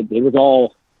 it was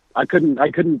all, I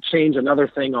couldn't change another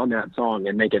thing on that song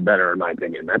and make it better, in my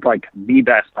opinion. That's like the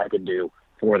best I could do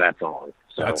for that song.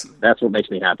 So that's what makes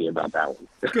me happy about that one.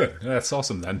 Good. That's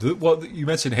awesome then. Well, you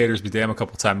mentioned Haters Be Damned a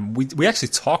couple of times. We actually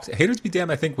talked. Haters Be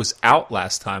Damned, I think, was out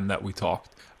last time that we talked.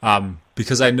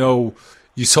 Because I know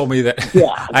you told me that.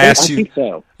 Yeah, I think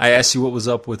so. I asked you what was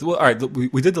up with. Well, all right,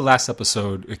 we did the last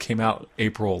episode. It came out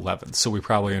April 11th, so we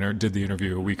probably did the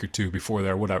interview a week or two before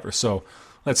there, whatever. So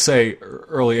let's say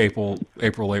early April,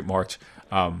 late March.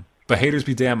 But Haters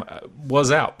Be Damned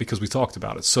was out because we talked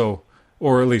about it. So.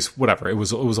 Or at least whatever, it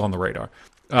was on the radar.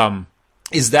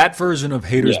 Is that version of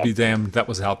Haters Be Damned that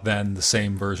was out then the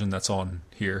same version that's on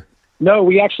here? No,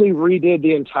 we actually redid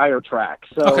the entire track.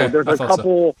 So there's a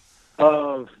couple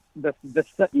of the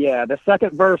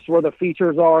second verse where the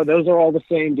features are. Those are all the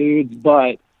same dudes,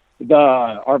 but we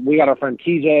got our friend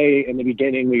TJ in the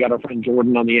beginning. We got our friend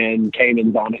Jordan on the end.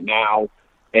 Cayman's on it now.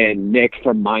 And Nick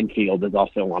from Minefield is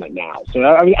also on it now. So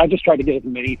I just tried to get as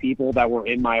many people that were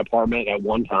in my apartment at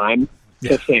one time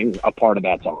to sing a part of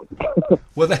that song.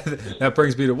 Well, that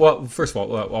brings me to, well, first of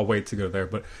all, I'll wait to go there.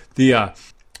 But the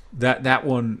that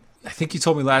one, I think you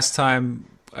told me last time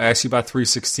I asked you about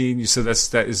 316. You said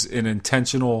that is an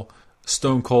intentional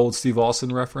Stone Cold Steve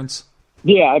Austin reference.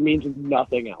 Yeah, it means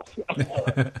nothing else.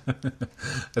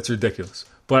 That's ridiculous.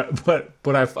 But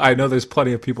I know there's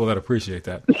plenty of people that appreciate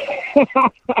that.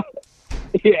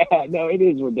 Yeah, no, it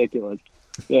is ridiculous.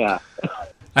 Yeah.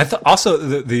 I thought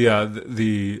also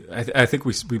I think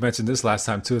we mentioned this last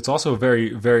time too. It's also a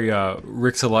very very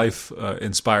Rick to Life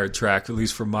inspired track, at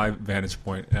least from my vantage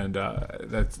point, and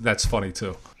that's funny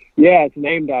too. Yeah, it's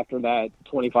named after that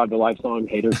 25 to Life song,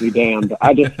 Haters Be Damned.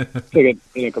 I just took it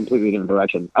in a completely different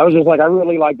direction. I was just like, I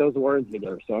really like those words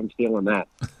together, so I'm stealing that.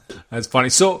 That's funny.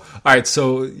 So, all right,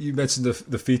 so you mentioned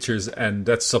the features, and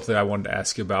that's something I wanted to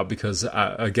ask you about because,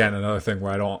 again, another thing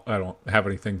where I don't have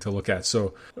anything to look at.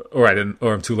 So, or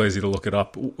I'm too lazy to look it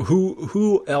up.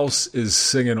 Who else is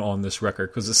singing on this record?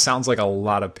 Because it sounds like a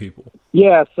lot of people.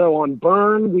 Yeah, so on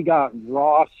Burn, we got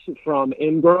Ross from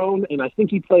Ingrown, and I think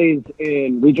he plays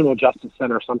in Regional Justice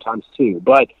Center sometimes too,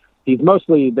 but he's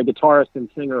mostly the guitarist and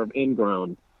singer of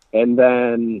Ingrown. And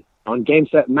then on Game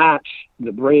Set Match,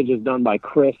 the bridge is done by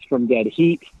Chris from Dead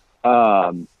Heat.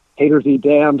 Haters Be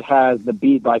Damned has the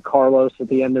beat by Carlos at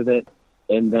the end of it.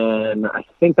 And then I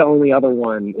think the only other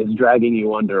one is Dragging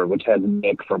You Under, which has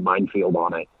Nick from Minefield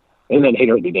on it. And then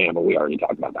Haters Be Damned, but we already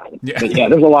talked about that. Yeah, but yeah,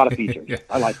 there's a lot of features. Yeah.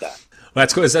 I like that. Well,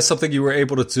 that's cool. Is that something you were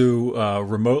able to do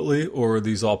remotely, or are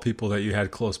these all people that you had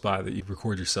close by that you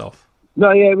record yourself?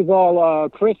 No, yeah, it was all,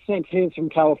 Chris sent his from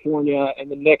California,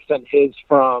 and then Nick sent his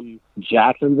from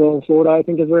Jacksonville, Florida, I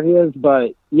think is where he is.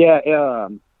 But yeah,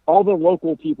 all the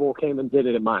local people came and did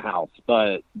it at my house,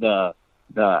 but the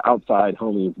outside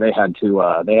homies, they had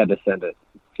to send it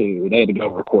they had to go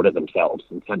record it themselves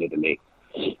and send it to me.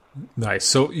 Nice.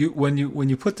 So when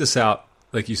you put this out,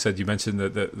 like you said, you mentioned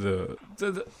the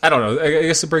I don't know. I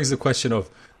guess it brings the question of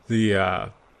the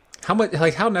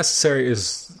how necessary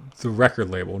is the record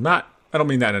label? Not, I don't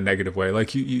mean that in a negative way.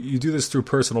 Like you do this through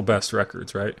Personal Best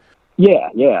Records, right? Yeah,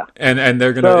 yeah. And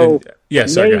they're gonna.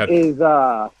 Sorry, go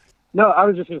ahead. No, I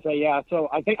was just gonna say yeah. So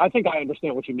I think I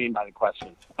understand what you mean by the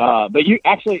question. But you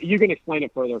can explain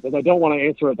it further because I don't want to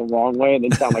answer it the wrong way and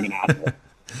then sound like an asshole.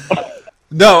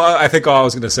 No, I think all I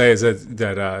was going to say is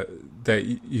that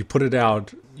you put it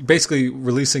out, basically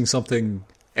releasing something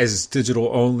as digital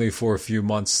only for a few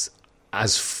months,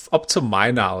 as up to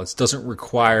my knowledge, doesn't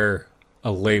require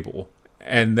a label,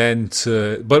 and then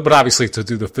but obviously to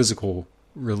do the physical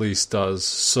release does.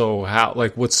 So how,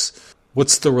 like, what's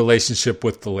the relationship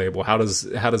with the label? How does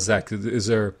that, is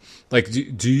there, like,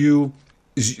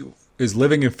 is is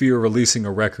Living in Fear releasing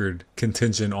a record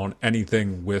contingent on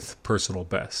anything with Personal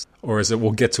Best? Or is it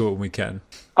we'll get to it when we can?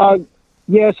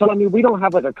 Yeah, so I mean, we don't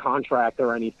have like a contract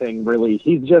or anything really.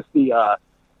 He's just he's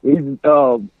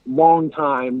a long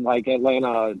time like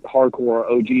Atlanta hardcore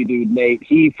OG dude, Nate.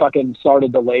 He fucking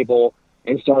started the label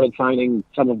and started signing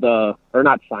some of or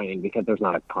not signing because there's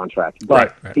not a contract,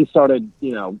 but right. He started,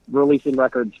 releasing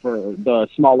records for the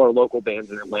smaller local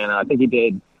bands in Atlanta. I think he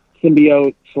did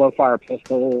Symbiote, Slow Fire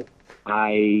Pistol.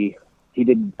 He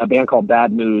did a band called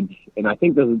Bad Moods, and I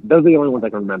think those are the only ones I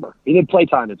can remember. He did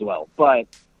Playtime as well, but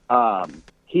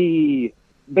he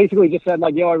basically just said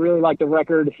like, "Yo, I really like the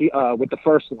record." With the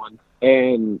first one,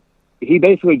 and he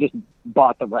basically just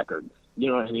bought the records. You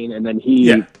know what I mean? And then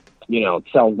he,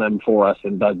 sells them for us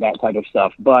and does that type of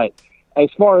stuff. But as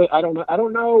far as I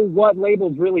don't know what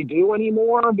labels really do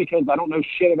anymore because I don't know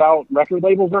shit about record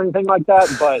labels or anything like that.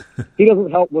 But he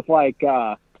doesn't help with like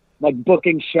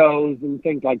booking shows and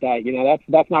things like that.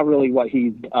 That's not really what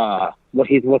he's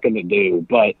looking to do.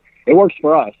 But it works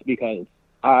for us because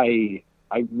I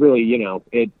really,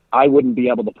 I wouldn't be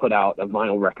able to put out a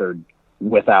vinyl record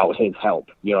without his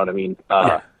help. You know what I mean?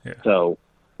 Yeah. So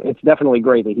it's definitely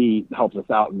great that he helps us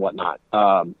out and whatnot.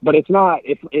 But it's not,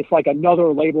 if like another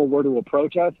label were to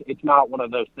approach us, it's not one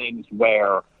of those things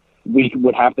where we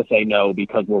would have to say no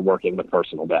because we're working with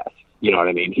Personal Best. You know what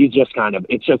I mean? It's just kind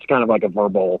of like a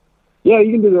verbal, yeah,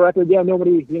 you can do the record. Yeah,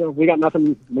 nobody, we got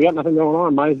nothing going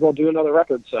on. Might as well do another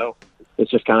record. So it's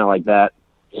just kind of like that.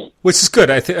 Which is good.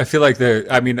 I feel like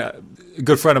a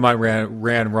good friend of mine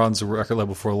runs a record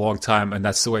label for a long time, and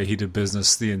that's the way he did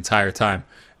business the entire time.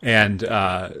 And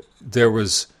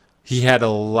he had a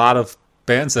lot of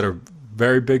bands that are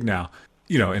very big now,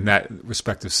 in that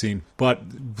respective scene. But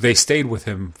they stayed with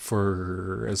him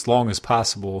for as long as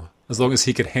possible, as long as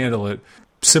he could handle it,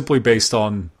 simply based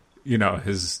on,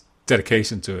 his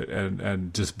dedication to it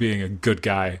and just being a good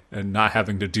guy and not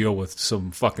having to deal with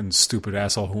some fucking stupid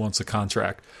asshole who wants a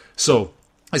contract. So,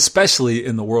 especially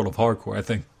in the world of hardcore, I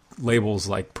think labels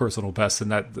like Personal Best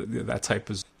and that type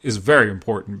is very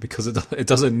important because it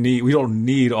doesn't need, we don't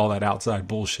need all that outside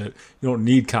bullshit. You don't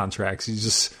need contracts. You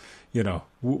just,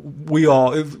 we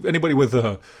all, if anybody with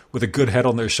a good head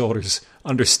on their shoulders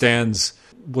understands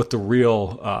what the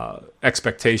real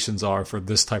expectations are for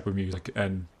this type of music,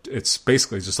 and it's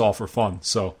basically just all for fun.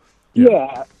 So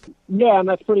yeah, and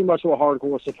that's pretty much what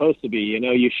hardcore is supposed to be.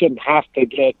 You shouldn't have to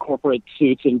get corporate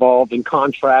suits involved in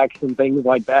contracts and things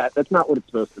like that. That's not what it's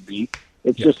supposed to be.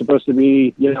 It's just supposed to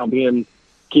be,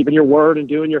 keeping your word and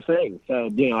doing your thing. So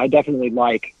I definitely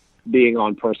like being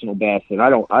on Personal Best, and I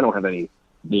don't have any.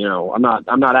 I'm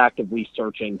not actively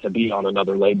searching to be on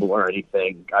another label or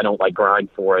anything. I don't like grind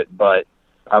for it, but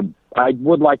I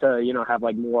would like to, have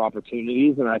like more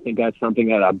opportunities, and I think that's something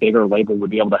that a bigger label would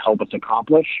be able to help us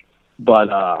accomplish.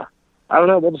 But I don't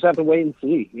know. We'll just have to wait and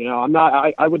see.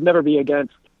 I would never be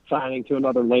against signing to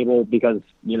another label because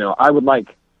I would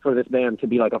like for this band to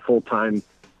be like a full-time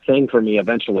thing for me.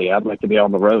 Eventually, I'd like to be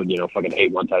on the road, fucking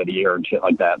 8 months out of the year and shit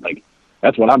like that. Like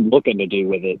that's what I'm looking to do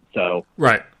with it. So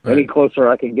right. Any closer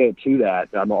I can get to that,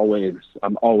 I'm always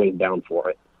down for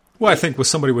it. Well, I think with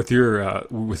somebody with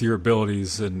your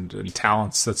abilities and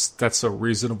talents, that's a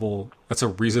reasonable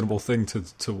thing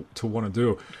to want to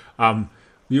do.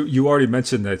 You already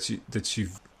mentioned that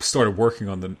you've started working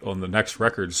on the next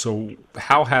record. So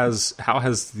how has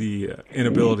the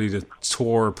inability to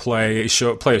tour, play a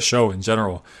show in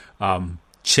general,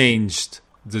 changed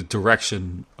the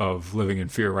direction of Living in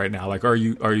Fear right now? Like, are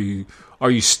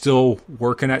you still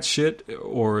working at shit,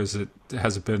 or has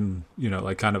it been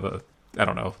like kind of a, I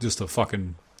don't know, just a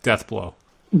fucking death blow?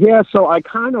 Yeah, so I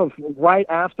kind of, right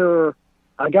after,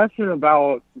 I guess in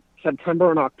about September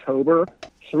and October,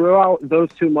 throughout those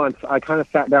 2 months, I kind of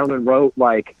sat down and wrote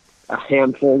like a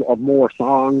handful of more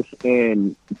songs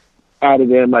and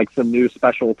added in like some new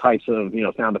special types of,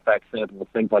 sound effects, samples,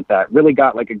 things like that. Really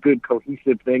got like a good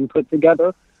cohesive thing put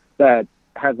together that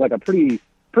has like a pretty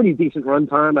decent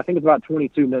runtime. I think it's about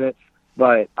 22 minutes,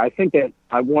 but I think that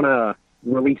I want to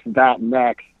release that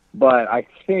next. But I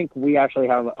think we actually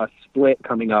have a split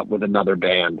coming up with another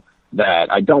band that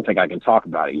I don't think I can talk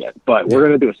about it yet. But we're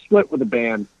going to do a split with a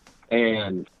band,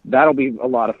 and that'll be a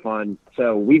lot of fun.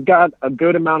 So we've got a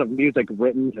good amount of music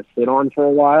written to sit on for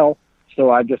a while. So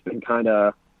I've just been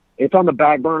it's on the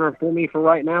back burner for me for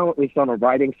right now, at least on a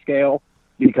writing scale,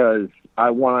 because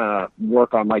I want to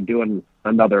work on like doing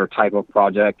another type of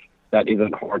project that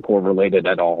isn't hardcore related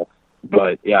at all.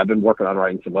 But yeah, I've been working on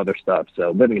writing some other stuff.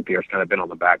 So Living in Fear's kind of been on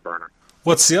the back burner.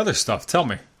 What's the other stuff? Tell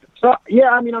me. So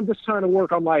yeah, I'm just trying to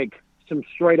work on like some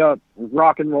straight up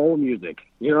rock and roll music.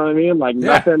 You know what I mean? Like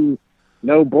nothing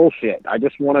no bullshit. I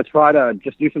just want to try to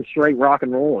just do some straight rock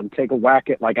and roll and take a whack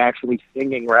at like actually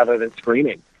singing rather than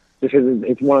screaming. Because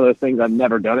it's one of those things I've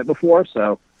never done it before,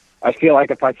 so I feel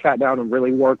like if I sat down and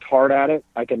really worked hard at it,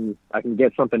 I can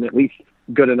get something at least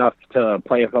good enough to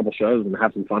play a couple shows and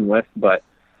have some fun with. But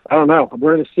I don't know.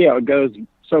 We're going to see how it goes.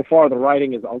 So far, the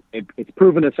writing it's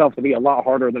proven itself to be a lot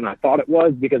harder than I thought it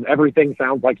was because everything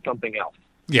sounds like something else.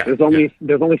 Yeah, there's only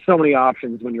so many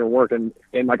options when you're working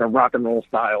in like a rock and roll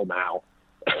style now.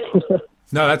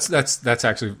 No,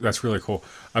 that's really cool.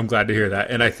 I'm glad to hear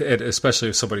that, and especially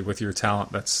as somebody with your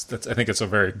talent, that's I think it's a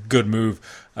very good move.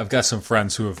 I've got some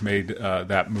friends who have made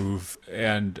that move,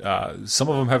 and some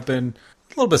of them have been a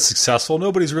little bit successful.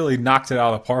 Nobody's really knocked it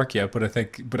out of the park yet, but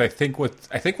I think what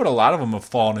a lot of them have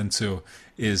fallen into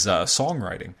is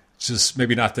songwriting. Just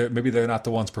maybe they're not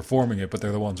the ones performing it, but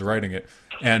they're the ones writing it,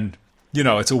 and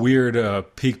it's a weird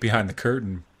peek behind the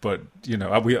curtain. But,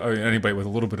 anybody with a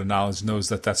little bit of knowledge knows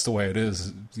that that's the way it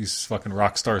is. These fucking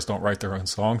rock stars don't write their own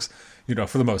songs,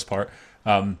 for the most part.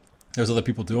 There's other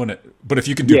people doing it. But if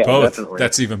you can do both, definitely.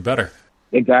 That's even better.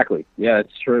 Exactly. Yeah,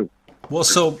 it's true. Well,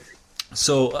 so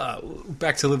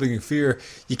back to Living in Fear,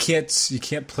 you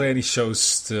can't play any shows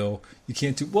still. You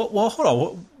can't do well. Hold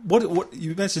on. What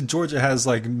you mentioned? Georgia has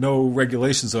like no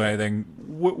regulations or anything.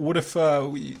 What if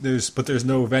there's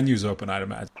no venues open? I'd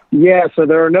imagine. Yeah, so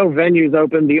there are no venues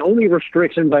open. The only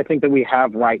restrictions I think that we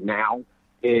have right now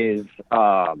is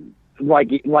like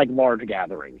large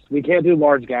gatherings. We can't do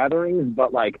large gatherings,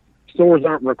 but like stores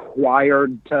aren't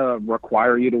required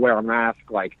you to wear a mask.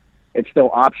 Like it's still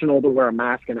optional to wear a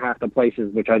mask in half the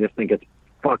places, which I just think is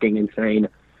fucking insane.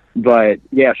 But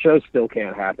yeah, shows still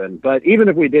can't happen. But even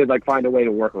if we did like find a way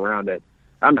to work around it,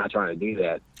 I'm not trying to do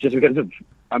that just because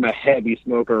I'm a heavy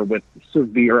smoker with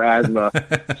severe asthma.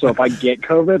 So if I get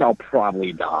COVID, I'll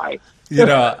probably die.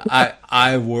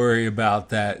 I worry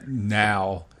about that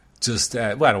now. Just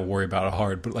I don't worry about it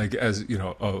hard, but like as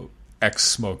a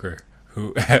ex-smoker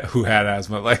who had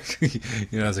asthma, like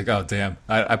I was like, oh damn,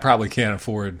 I probably can't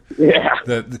afford. Yeah.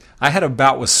 I had a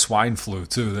bout with swine flu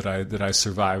too that I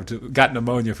survived. Got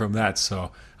pneumonia from that,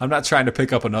 so I'm not trying to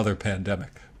pick up another pandemic.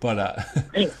 But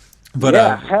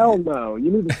hell no,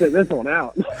 you need to sit this one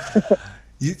out.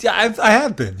 I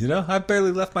have been. I've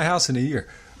barely left my house in a year.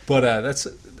 But that's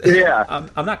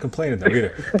I'm not complaining though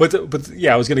either. But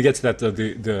yeah, I was going to get to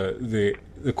that.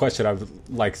 The question I would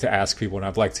like to ask people, and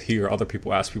I'd like to hear other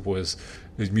people ask people, is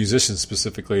musicians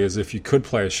specifically, is if you could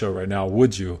play a show right now,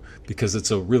 would you? Because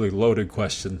it's a really loaded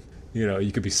question.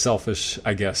 You could be selfish,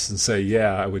 I guess, and say,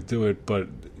 yeah, I would do it, but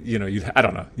I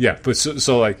don't know. Yeah, but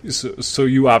so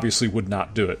you obviously would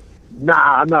not do it. Nah,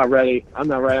 I'm not ready.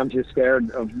 I'm too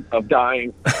scared of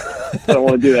dying. I don't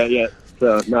want to do that yet.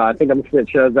 So no, I think I'm gonna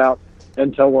sit shows out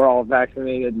until we're all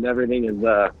vaccinated and everything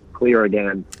is clear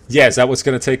again. Yeah, is that what's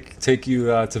going to take you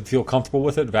to feel comfortable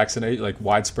with it? Vaccinate, like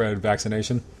widespread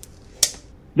vaccination?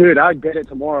 Dude, I'd get it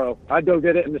tomorrow. I'd go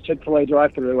get it in the Chick-fil-A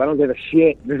drive-thru. I don't give a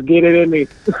shit. Just get it in me.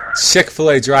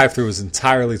 Chick-fil-A drive-thru is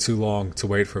entirely too long to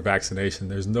wait for vaccination.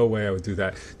 There's no way I would do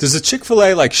that. Does the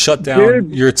Chick-fil-A shut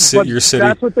down your city?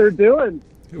 That's what they're doing.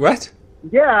 What?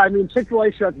 Yeah, I mean,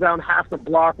 Chick-fil-A shuts down half the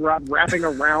block, wrapping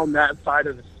around that side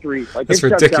of the street. Like, that's it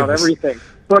shuts ridiculous. down everything.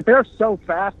 But they're so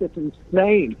fast, it's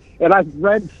insane. And I've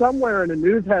read somewhere in a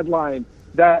news headline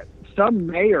that some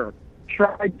mayor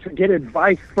tried to get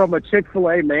advice from a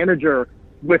Chick-fil-A manager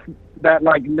with that,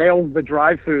 nails the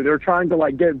drive-thru. They're trying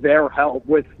to, get their help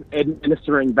with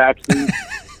administering vaccines.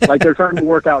 They're trying to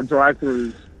work out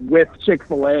drive-thrus with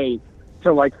Chick-fil-A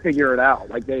to, figure it out.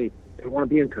 They want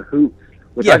to be in cahoots.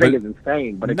 Which I think is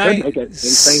insane, but it could make it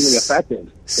insanely effective.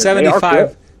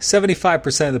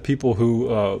 75% of the people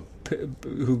who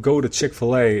go to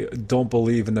Chick-fil-A don't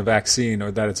believe in the vaccine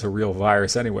or that it's a real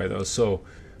virus anyway, though. So,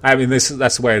 I mean, that's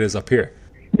the way it is up here.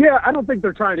 Yeah, I don't think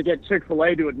they're trying to get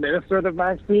Chick-fil-A to administer the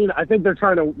vaccine. I think they're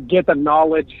trying to get the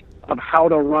knowledge of how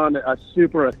to run a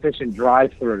super efficient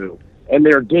drive-thru, and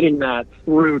they're getting that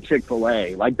through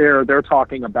Chick-fil-A. They're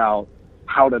talking about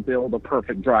how to build a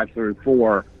perfect drive-thru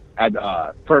for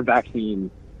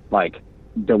vaccine,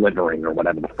 delivering or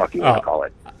whatever the fuck you want to call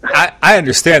it. I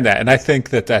understand that, and I think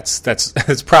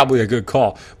that's probably a good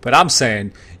call. But I'm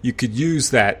saying you could use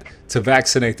that to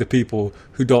vaccinate the people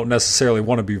who don't necessarily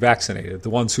want to be vaccinated, the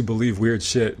ones who believe weird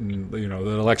shit, and the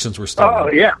elections were stolen.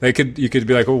 Oh yeah, you could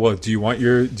be like, oh well, do you want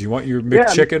your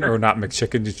McChicken or not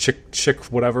McChicken? Chick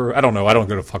whatever. I don't know. I don't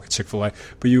go to fucking Chick-fil-A,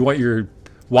 but you want your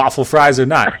waffle fries or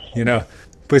not?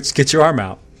 But get your arm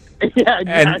out. Yeah,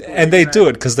 exactly. And they do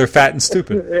it because they're fat and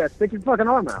stupid. Yeah, stick your fucking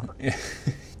arm out.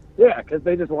 Yeah, because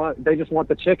they just want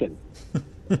the chicken.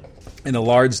 In a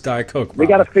large Diet Coke. We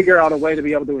got to figure out a way to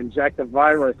be able to inject the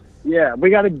virus Yeah, we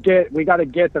gotta get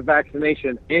the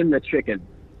vaccination in the chicken,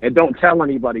 and don't tell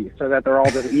anybody, so that they're all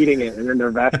just eating it and then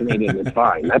they're vaccinated and it's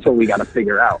fine. That's what we got to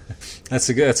figure out. That's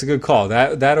a good call.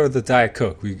 That or the Diet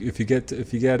Coke. If you get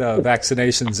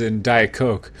vaccinations in Diet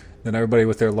Coke, then everybody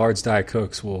with their large Diet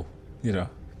Cokes will, yeah.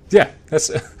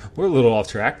 We're a little off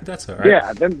track, but that's all right.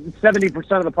 Yeah, then 70%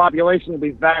 of the population will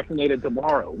be vaccinated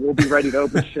tomorrow. We'll be ready to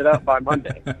open shit up by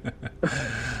Monday.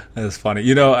 That's funny.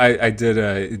 I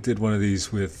did one of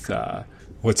these with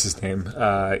what's his name?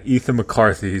 Ethan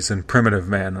McCarthy. He's in Primitive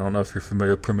Man. I don't know if you're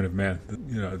familiar with Primitive Man.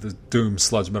 The doom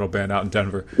sludge metal band out in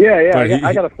Denver. Yeah.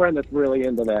 I got a friend that's really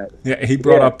into that. Yeah, he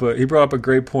brought up a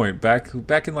great point back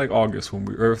in like August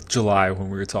or July when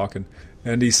we were talking,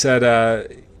 and he said,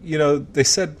 they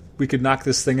said we could knock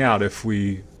this thing out if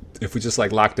we just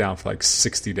like lock down for like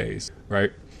 60 days,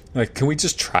 right? Like, can we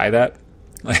just try that?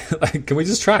 Like, can we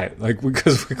just try it? Like,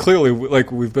 because we clearly,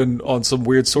 like, we've been on some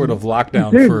weird sort of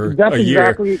lockdown for a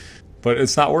year, but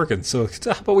it's not working. So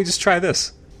how about we just try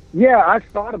this? Yeah, I've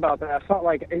thought about that. I thought,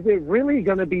 like, is it really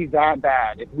going to be that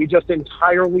bad if we just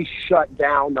entirely shut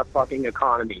down the fucking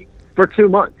economy for 2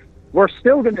 months? We're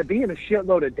still going to be in a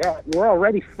shitload of debt. We're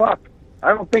already fucked. I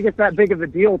don't think it's that big of a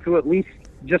deal to at least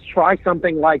just try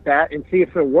something like that and see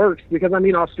if it works. Because, I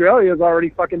mean, Australia's already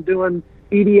fucking doing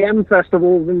EDM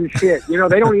festivals and shit. They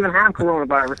don't even have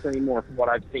coronavirus anymore from what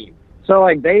I've seen. So,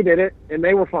 like, they did it, and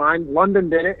they were fine. London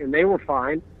did it, and they were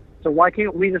fine. So why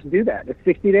can't we just do that? A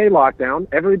 60-day lockdown.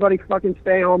 Everybody fucking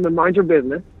stay home and mind your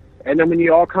business. And then when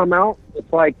you all come out,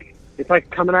 it's like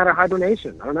coming out of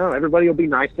hibernation. I don't know. Everybody will be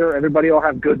nicer. Everybody will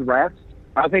have good rest.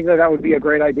 I think that would be a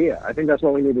great idea. I think that's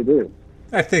what we need to do.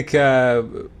 I think I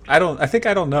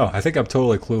don't know. I think I'm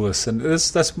totally clueless, and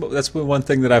that's been one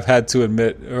thing that I've had to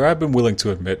admit, or I've been willing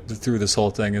to admit through this whole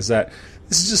thing, is that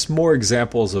this is just more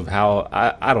examples of how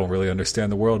I don't really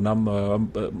understand the world, and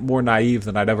I'm more naive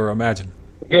than I'd ever imagine.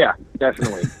 Yeah,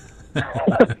 definitely.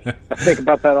 I think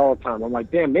about that all the time. I'm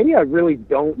like, damn, maybe I really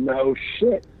don't know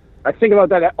shit. I think about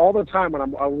that all the time when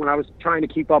I was trying to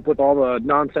keep up with all the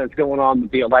nonsense going on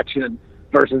with the election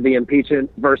versus the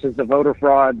impeachment versus the voter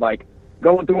fraud, like.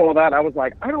 Going through all that, I was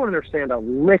like, I don't understand a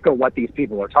lick of what these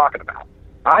people are talking about.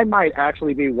 I might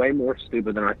actually be way more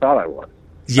stupid than I thought I was.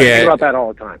 Yeah, I think about that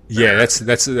all the time. Yeah,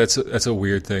 that's a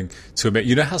weird thing to admit.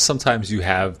 You know how sometimes you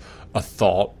have a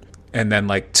thought, and then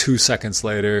like 2 seconds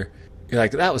later, you're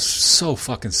like, that was so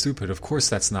fucking stupid. Of course,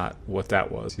 that's not what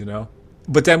that was.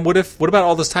 But then what about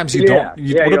all those times you don't?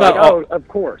 What about of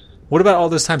course. What about all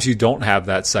those times you don't have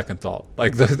that second thought?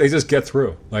 Like they just get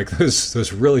through. Like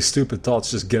those really stupid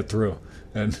thoughts just get through.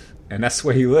 And that's the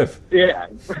way you live. Yeah,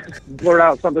 blurt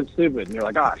out something stupid, and you're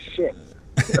like, "Ah, shit."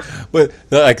 But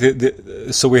like,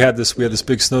 so we had this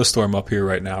big snowstorm up here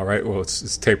right now, right? Well,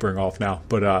 it's tapering off now.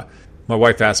 But my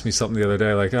wife asked me something the other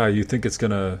day, like, "Oh, do you think it's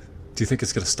gonna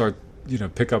start,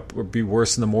 pick up or be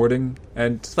worse in the morning?"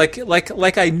 And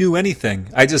like I knew anything.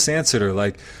 I just answered her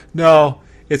like, "No,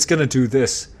 it's gonna do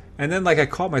this." And then like I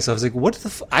caught myself, I was like, "What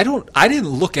the? I didn't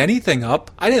look anything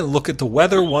up. I didn't look at the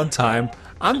weather one time."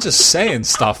 I'm just saying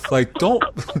stuff like don't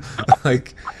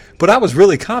like, but I was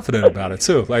really confident about it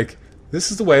too. Like,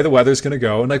 this is the way the weather's going to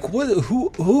go, and like,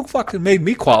 who fucking made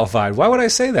me qualified? Why would I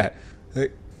say that?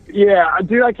 Like, yeah,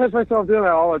 dude, I catch myself doing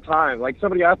that all the time. Like,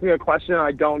 somebody asks me a question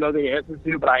I don't know the answer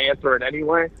to, but I answer it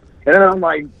anyway, and then I'm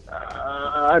like,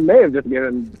 I may have just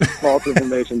given false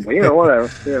information, but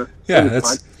whatever. Yeah,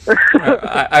 that's.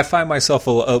 I find myself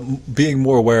being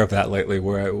more aware of that lately,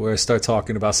 where I start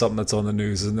talking about something that's on the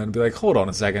news, and then be like, "Hold on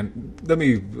a second, let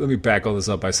me back all this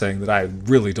up by saying that I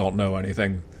really don't know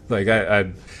anything." Like I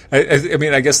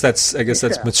mean, I guess that's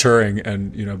maturing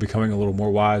and becoming a little more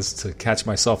wise to catch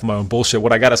myself in my own bullshit.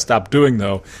 What I got to stop doing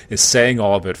though is saying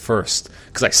all of it first,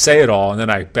 because I say it all and then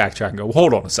I backtrack and go, well,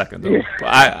 "Hold on a second, though,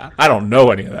 I don't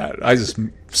know any of that. I just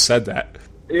said that."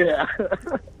 Yeah.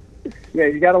 Yeah,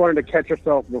 you got to learn to catch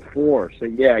yourself before. So,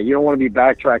 yeah, you don't want to be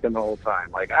backtracking the whole time.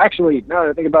 Like, actually, now that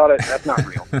I think about it, that's not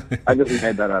real. I just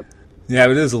made that up. Yeah,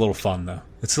 it is a little fun, though.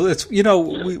 It's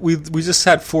we just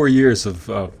had 4 years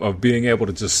of being able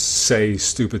to just say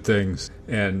stupid things.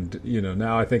 And,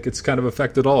 now I think it's kind of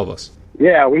affected all of us.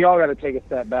 Yeah, we all got to take a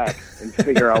step back and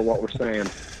figure out what we're saying.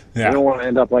 Yeah. We don't want to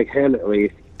end up like him, at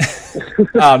least.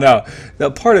 Oh no!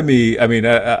 Now, part of me, I mean,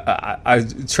 I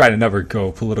try to never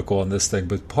go political on this thing,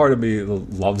 but part of me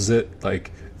loves it. Like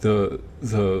the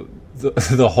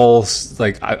whole,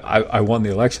 like, I won the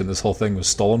election. This whole thing was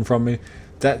stolen from me.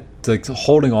 That, like,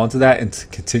 holding on to that and to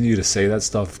continue to say that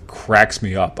stuff cracks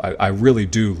me up. I really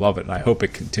do love it, and I hope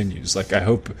it continues. Like,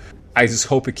 I just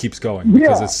hope it keeps going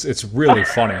because it's really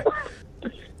funny.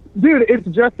 Dude, it's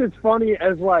just as funny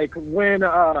as like when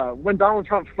Donald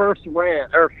Trump first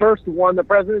won the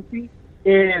presidency,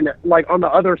 and like on the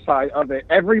other side of it,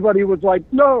 everybody was like,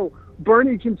 "No,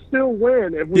 Bernie can still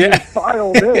win if we just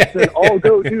file this and all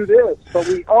go do this." But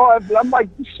I'm like,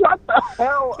 shut the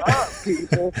hell up,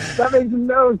 people. That makes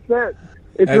no sense.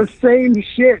 It's the same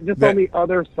shit, just on the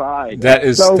other side. That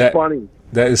is funny.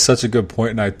 That is such a good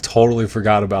point, and I totally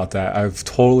forgot about that. I've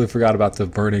totally forgot about the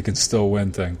Bernie can still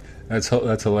win thing. That's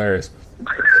hilarious.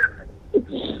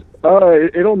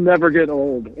 It'll never get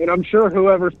old, and I'm sure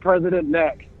whoever's president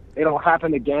next, it'll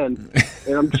happen again.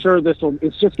 And I'm sure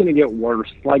it's just going to get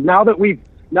worse. Like now that we've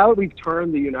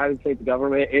turned the United States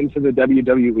government into the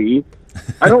WWE,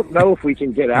 I don't know if we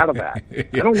can get out of that.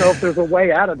 I don't know if there's a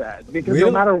way out of that, because no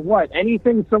matter what,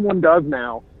 anything someone does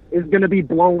now is going to be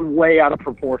blown way out of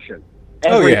proportion.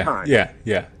 Every time. Yeah.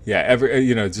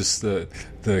 Every just the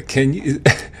can you?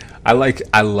 I like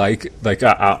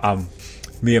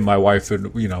me and my wife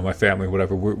and my family,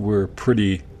 whatever. We're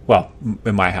pretty well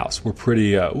in my house. We're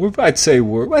pretty. I'd say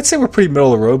we're pretty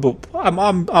middle of the road, but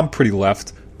I'm pretty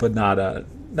left, but not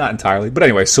entirely. But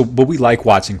anyway, but we like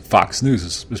watching Fox News.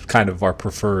 Is kind of our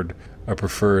preferred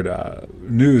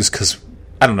news, because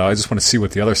I don't know. I just want to see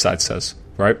what the other side says,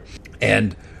 right?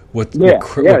 And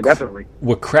definitely.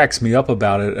 What cracks me up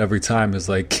about it every time is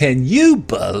like, can you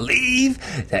believe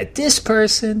that this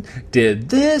person did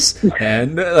this?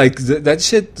 And like that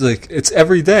shit, like it's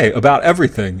every day about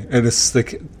everything, and it's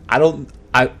like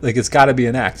it's got to be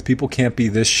an act. People can't be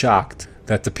this shocked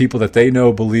that the people that they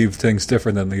know believe things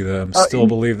different than them still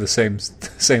believe the same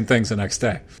things the next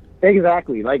day.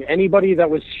 Exactly. Like anybody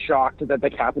that was shocked that the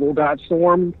Capitol got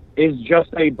stormed is just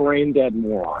a brain dead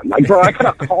moron. Like, bro, I could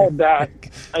have called that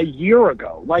a year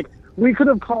ago. Like, we could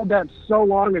have called that so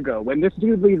long ago. When this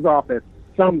dude leaves office,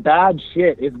 some bad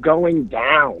shit is going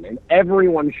down, and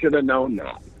everyone should have known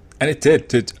that. And it did.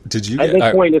 Did you? At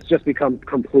this point, it's just become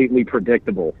completely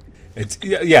predictable.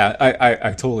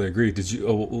 I totally agree. Did you?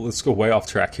 Let's go way off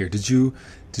track here. Did you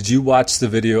watch the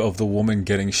video of the woman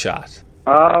getting shot?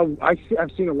 I've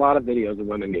seen a lot of videos of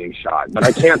women getting shot, but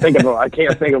I can't think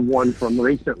of one from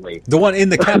recently. The one in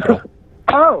the Capitol.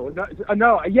 Oh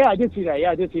no, yeah, I did see that.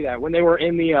 Yeah, I did see that when they were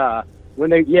in the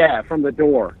from the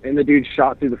door, and the dude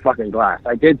shot through the fucking glass.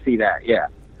 I did see that. Yeah.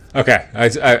 Okay,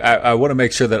 I want to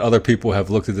make sure that other people have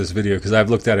looked at this video, because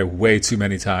I've looked at it way too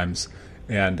many times,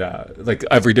 and like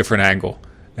every different angle,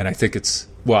 and I think it's.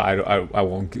 Well, I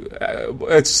won't.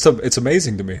 It's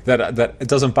amazing to me that it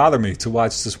doesn't bother me to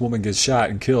watch this woman get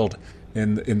shot and killed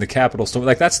in the Capitol storm.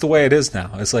 Like, that's the way it is now.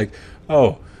 It's like,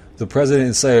 oh, the president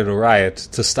incited a riot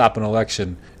to stop an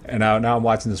election, and now I'm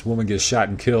watching this woman get shot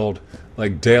and killed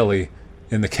like daily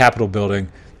in the Capitol building,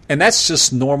 and that's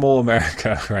just normal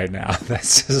America right now.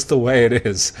 That's just the way it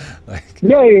is. Like,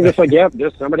 yeah, you're just like, yep,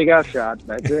 just somebody got shot.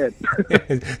 That's it.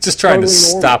 Just trying totally to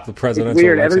stop the presidential It's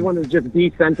weird. election. Everyone is just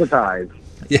desensitized.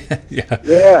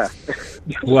 Yeah.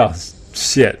 Well,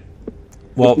 shit.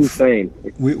 Well, it's insane.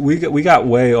 We got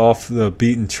way off the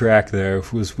beaten track there.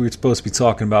 We were supposed to be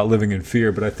talking about living in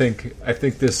fear, but I think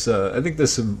this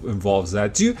involves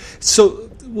that.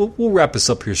 We'll wrap this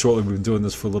up here shortly. We've been doing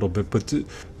this for a little bit, but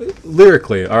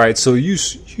lyrically, all right. So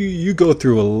you go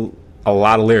through a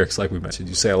lot of lyrics, like we mentioned.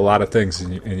 You say a lot of things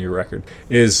in your record.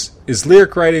 Is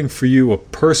lyric writing for you a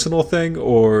personal thing,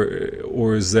 or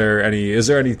is there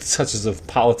any touches of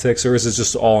politics, or is it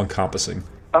just all encompassing?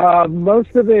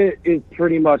 Most of it is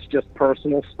pretty much just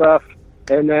personal stuff,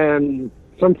 and then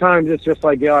sometimes it's just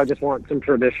like, I just want some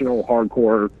traditional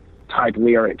hardcore type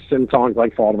lyrics and songs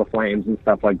like "Fall to the Flames" and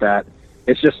stuff like that.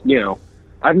 It's just,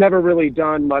 I've never really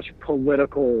done much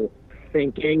political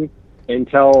thinking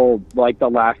until like the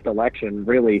last election,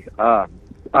 really.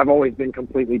 I've always been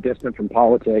completely distant from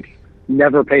politics,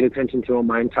 never paid attention to them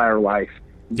my entire life,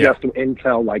 just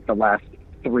until like the last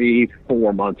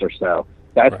 3-4 months or so.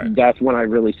 That's when I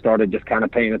really started just kind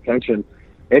of paying attention.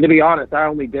 And to be honest, I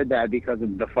only did that because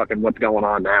of the fucking what's going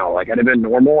on now. Like, had it been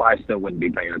normal, I still wouldn't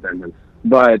be paying attention.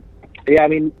 But yeah, I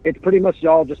mean, it's pretty much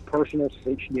all just personal,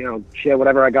 shit,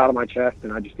 whatever I got on my chest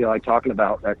and I just feel like talking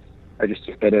about. I just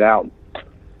spit it out.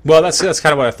 Well, that's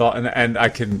kind of what I thought, and I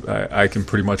can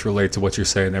pretty much relate to what you're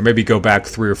saying there. Maybe go back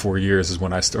 3 or 4 years is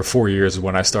when 4 years is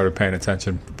when I started paying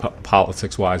attention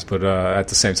politics wise. But at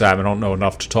the same time, I don't know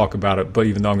enough to talk about it. But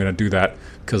even though I'm going to do that,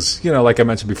 because like I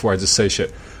mentioned before, I just say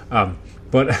shit. So on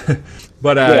the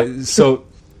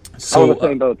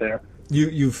same boat there.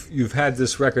 You've had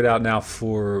this record out now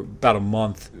for about a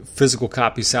month. Physical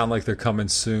copies sound like they're coming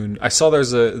soon. I saw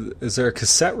is there a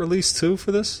cassette release too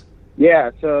for this?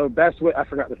 Yeah, so I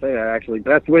forgot to say that actually.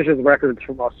 Best Wishes Records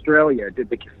from Australia did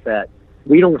the cassette,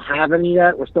 We don't have any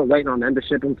yet. We're still waiting on them to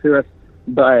ship them to us.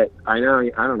 But I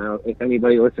don't know, if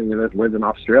anybody listening to this lives in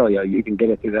Australia, you can get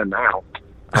it through them now.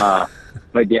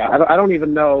 But yeah, I don't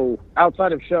even know.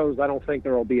 Outside of shows, I don't think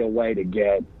there will be a way to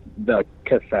get the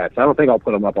cassettes. I don't think I'll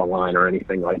put them up online or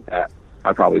anything like that.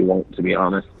 I probably won't, to be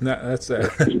honest. No, that's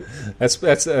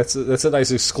a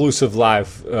nice exclusive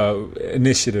live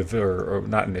initiative, or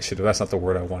not initiative. That's not the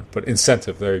word I want, but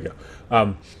incentive. There you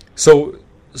go.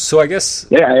 So I guess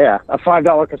yeah, a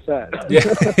 $5 cassette.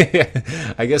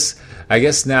 yeah, I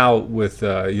guess now with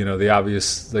the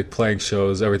obvious, like, playing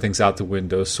shows, everything's out the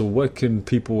window. So what can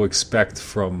people expect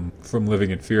from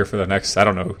Living in Fear for the next, I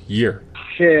don't know, year?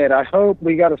 Shit, I hope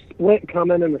we got a split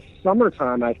coming in the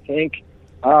summertime. I think,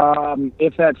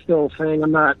 if that's still a thing,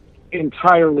 I'm not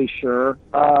entirely sure.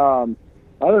 Other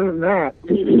than that,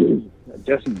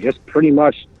 just pretty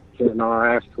much sitting on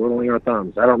our ass, twiddling our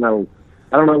thumbs. I don't know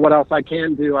what else I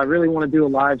can do. I really want to do a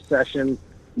live session,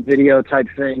 video type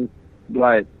thing,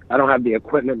 but I don't have the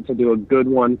equipment to do a good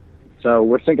one. So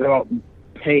we're thinking about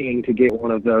paying to get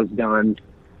one of those done,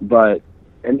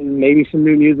 and maybe some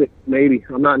new music, maybe.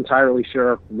 I'm not entirely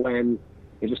sure when.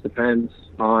 It just depends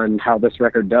on how this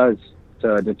record does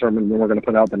to determine when we're going to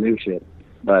put out the new shit.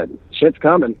 But shit's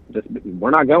coming. We're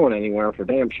not going anywhere, for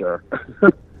damn sure.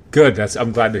 Good.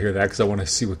 I'm glad to hear that, because I want to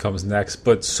see what comes next.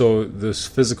 But so this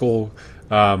physical,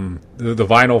 the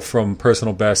vinyl from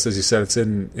Personal Best, as you said, it's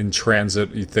in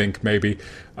transit. You think maybe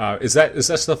is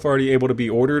that stuff already able to be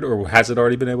ordered, or has it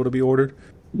already been able to be ordered?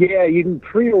 Yeah, you can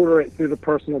pre-order it through the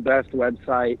Personal Best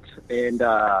website, and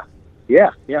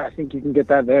yeah, I think you can get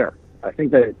that there. I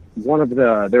think that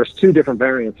there's two different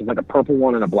variants, like a purple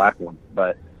one and a black one.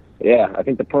 But yeah, I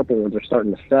think the purple ones are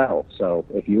starting to sell. So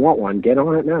if you want one, get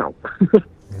on it now.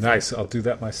 Nice. I'll do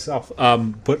that myself. But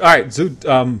all right,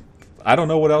 Zoot, I don't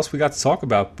know what else we got to talk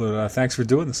about, but thanks for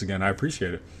doing this again. I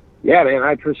appreciate it. Yeah, man,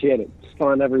 I appreciate it. It's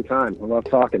fun every time. I love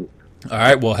talking. All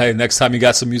right. Well, hey, next time you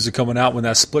got some music coming out, when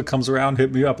that split comes around,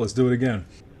 hit me up. Let's do it again.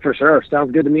 For sure.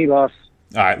 Sounds good to me, boss.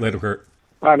 All right. Later, Kurt.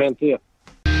 All right, man. See ya.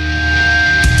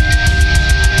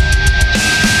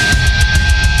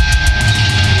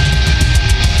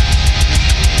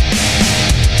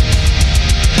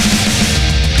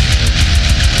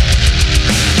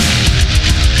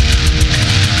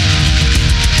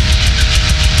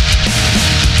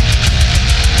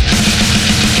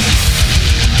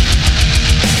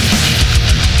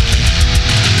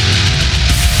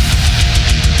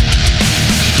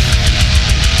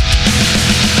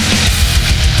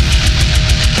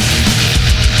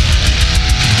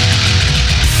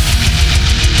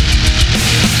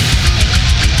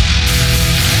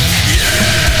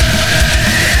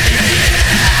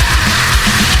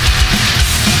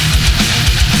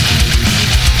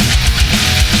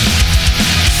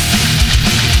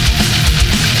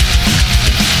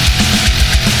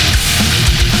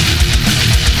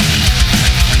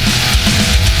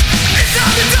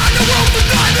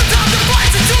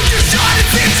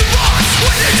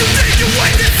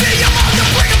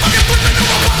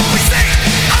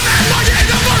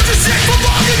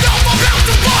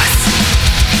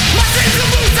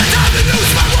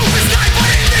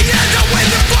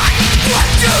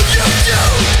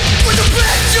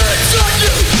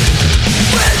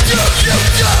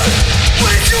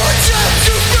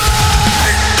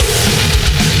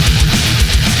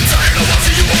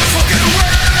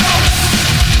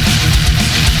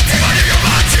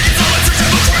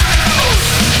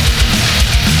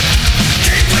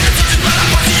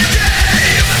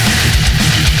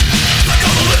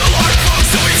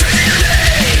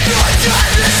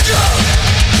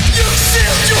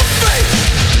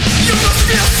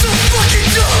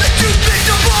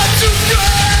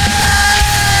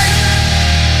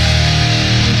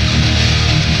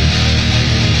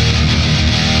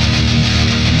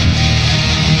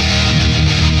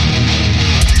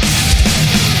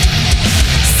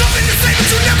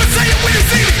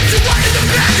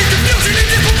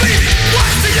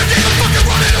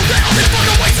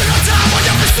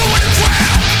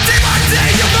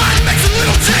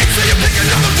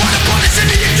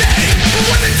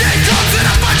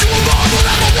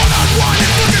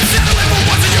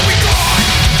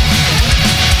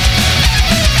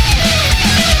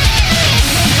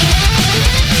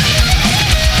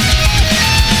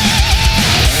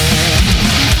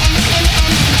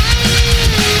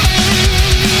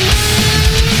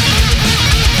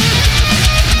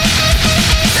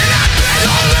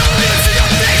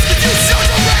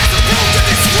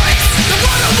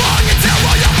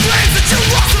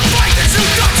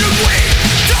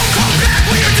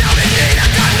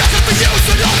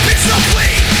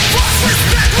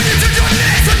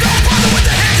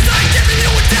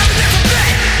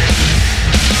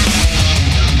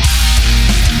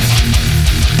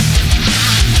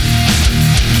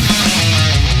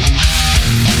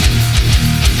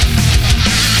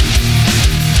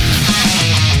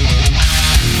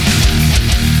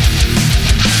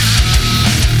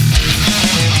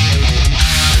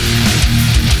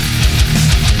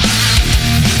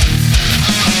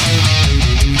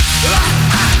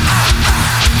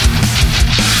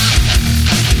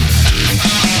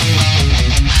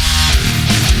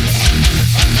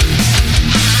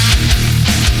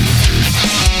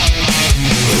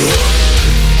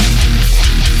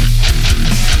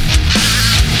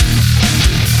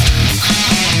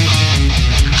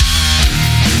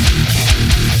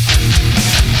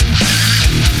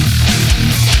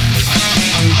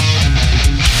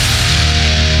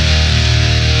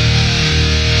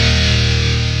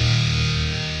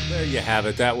 have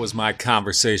it. That was my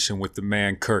conversation with the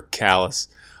man Kirk Callis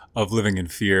of Living in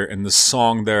Fear. And the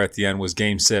song there at the end was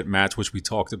Game, Set, Match, which we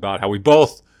talked about, how we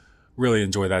both really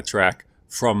enjoy that track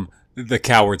from The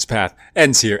Coward's Path.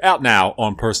 Ends here, out now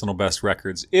on Personal Best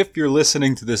Records. If you're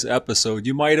listening to this episode,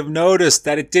 you might have noticed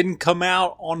that it didn't come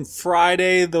out on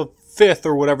Friday the 5th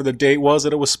or whatever the date was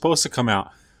that it was supposed to come out.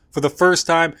 For the first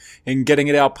time in Getting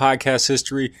It Out podcast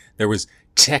history, there was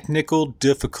technical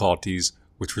difficulties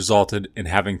which resulted in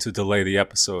having to delay the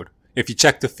episode. If you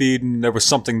check the feed and there was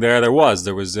something there, there was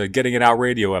a Getting It Out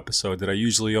radio episode that I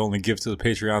usually only give to the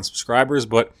Patreon subscribers,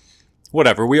 but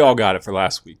whatever, we all got it for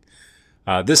last week.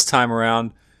 This time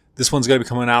around, this one's going to be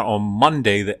coming out on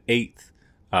Monday the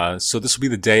 8th. So this will be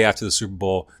the day after the Super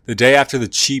Bowl, the day after the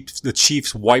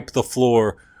Chiefs wipe the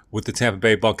floor with the Tampa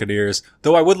Bay Buccaneers.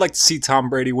 Though I would like to see Tom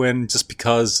Brady win just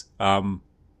because,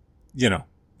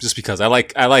 just because I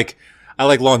like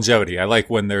longevity. I like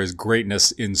when there's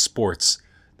greatness in sports.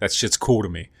 That shit's cool to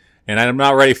me. And I'm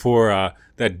not ready for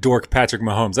that dork Patrick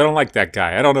Mahomes. I don't like that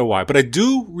guy. I don't know why. But I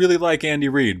do really like Andy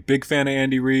Reid. Big fan of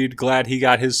Andy Reid. Glad he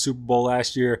got his Super Bowl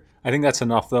last year. I think that's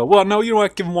enough, though. Well, no, you know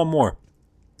what? Give him one more.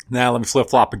 Now let me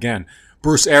flip-flop again.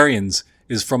 Bruce Arians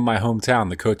is from my hometown,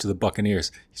 the coach of the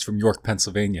Buccaneers. He's from York,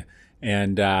 Pennsylvania.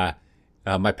 And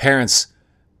my parents,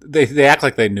 they act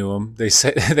like they knew him.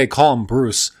 They call him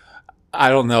Bruce. I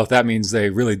don't know if that means they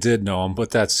really did know him,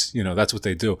 but that's what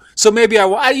they do. So maybe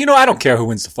I don't care who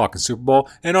wins the fucking Super Bowl.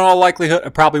 And in all likelihood, I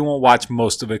probably won't watch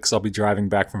most of it because I'll be driving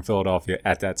back from Philadelphia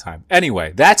at that time.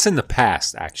 Anyway, that's in the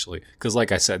past, actually, because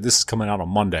like I said, this is coming out on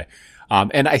Monday.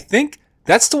 And I think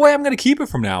that's the way I'm going to keep it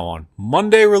from now on.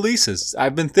 Monday releases.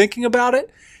 I've been thinking about it,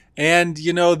 and,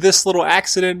 this little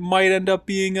accident might end up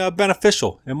being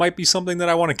beneficial. It might be something that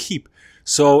I want to keep.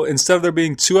 So instead of there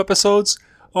being 2 episodes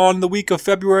on the week of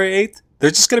February 8th,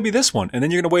 there's just going to be this one. And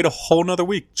then you're going to wait a whole nother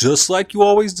week, just like you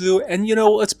always do. And,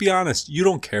 let's be honest, you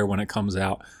don't care when it comes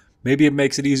out. Maybe it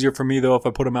makes it easier for me, though, if I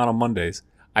put them out on Mondays.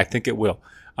 I think it will.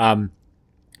 But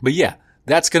yeah,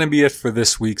 that's going to be it for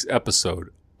this week's episode.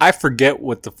 I forget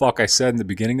what the fuck I said in the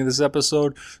beginning of this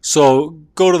episode. So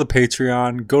go to the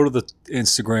Patreon, go to the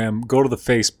Instagram, go to the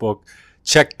Facebook.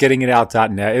 Check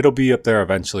gettingitout.net. It'll be up there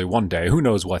eventually one day. Who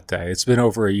knows what day? It's been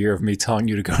over a year of me telling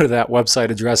you to go to that website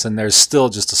address, and there's still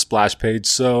just a splash page.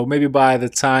 So maybe by the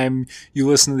time you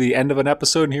listen to the end of an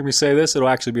episode and hear me say this, it'll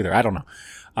actually be there. I don't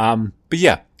know. But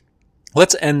yeah,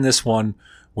 let's end this one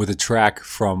with a track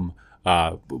from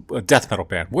a death metal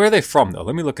band. Where are they from, though?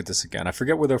 Let me look at this again. I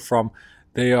forget where they're from.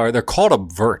 They're called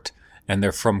Obvert, and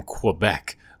they're from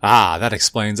Quebec. That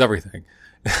explains everything.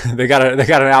 They got an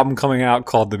album coming out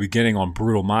called The Beginning on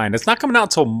Brutal Mind. It's not coming out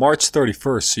until March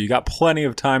 31st, so you got plenty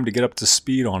of time to get up to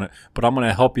speed on it. But I'm going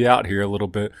to help you out here a little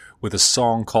bit with a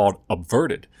song called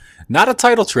Obverted. Not a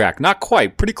title track, not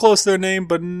quite. Pretty close to their name,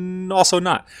 but also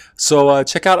not. So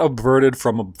check out Obverted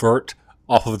from Obvert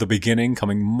off of The Beginning,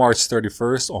 coming March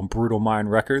 31st on Brutal Mind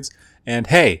Records. And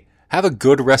hey, have a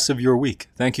good rest of your week.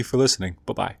 Thank you for listening.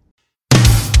 Bye-bye.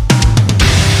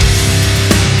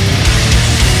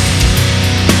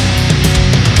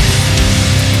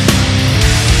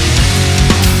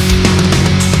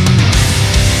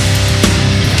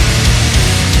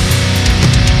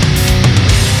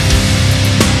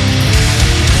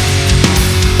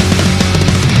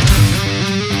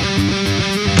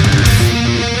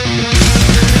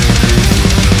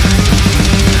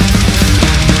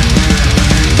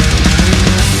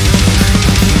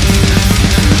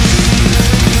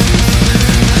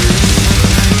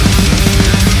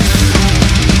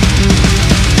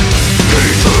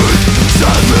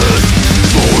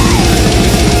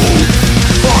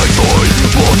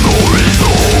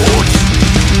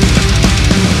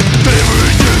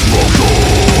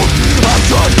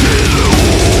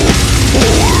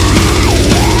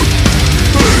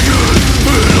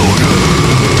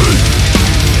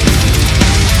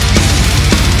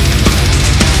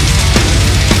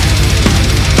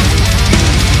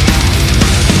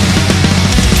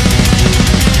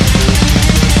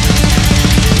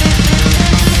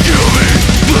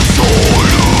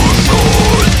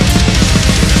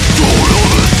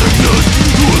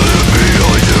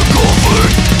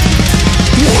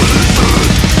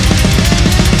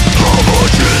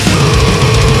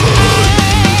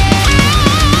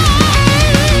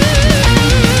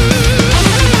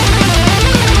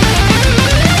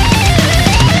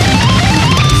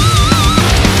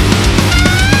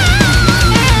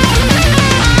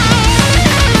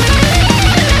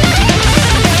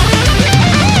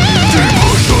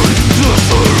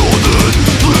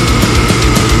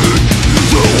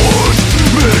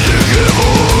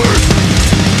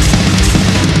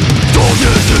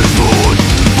 Darkness is moon,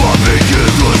 but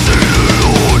begins to see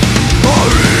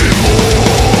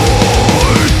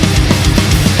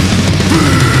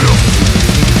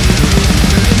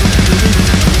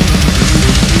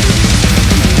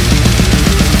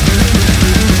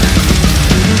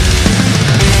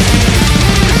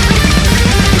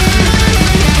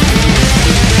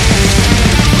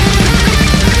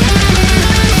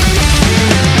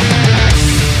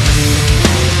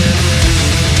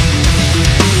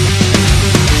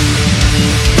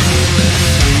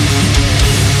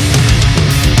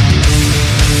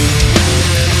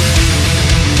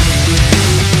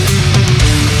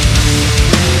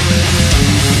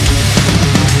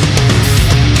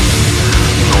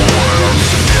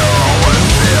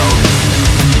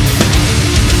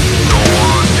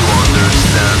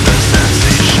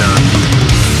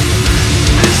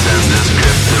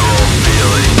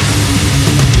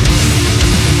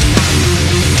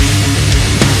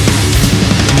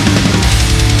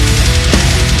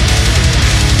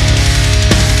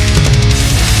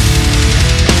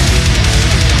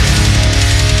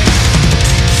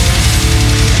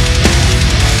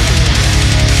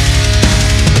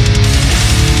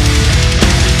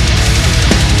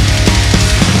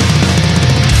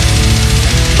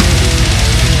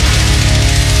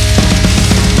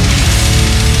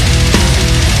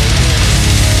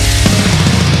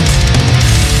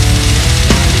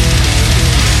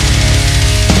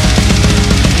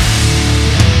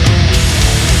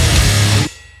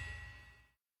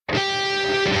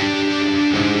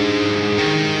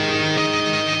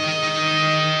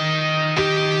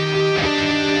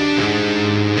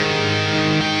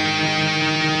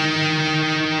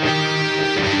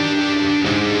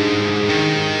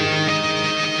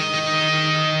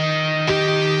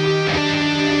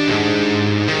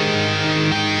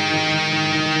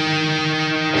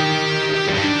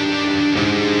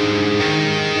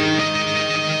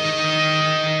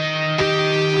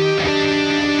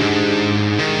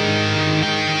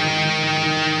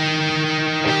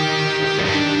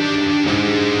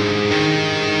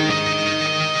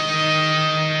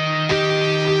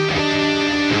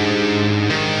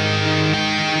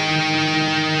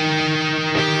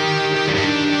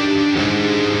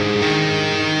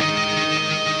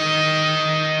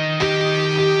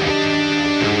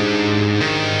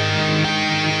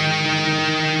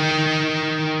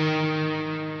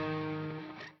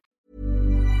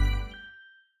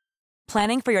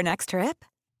Planning for your next trip?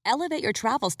 Elevate your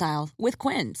travel style with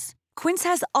Quince. Quince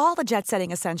has all the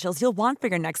jet-setting essentials you'll want for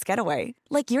your next getaway,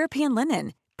 like European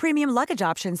linen, premium luggage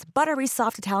options, buttery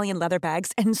soft Italian leather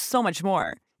bags, and so much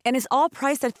more. And is all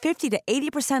priced at 50 to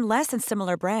 80% less than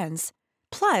similar brands.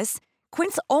 Plus,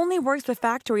 Quince only works with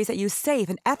factories that use safe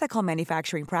and ethical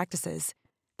manufacturing practices.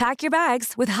 Pack your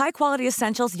bags with high-quality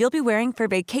essentials you'll be wearing for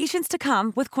vacations to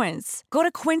come with Quince. Go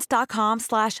to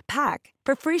quince.com/pack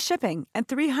for free shipping and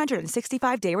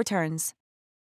 365-day returns.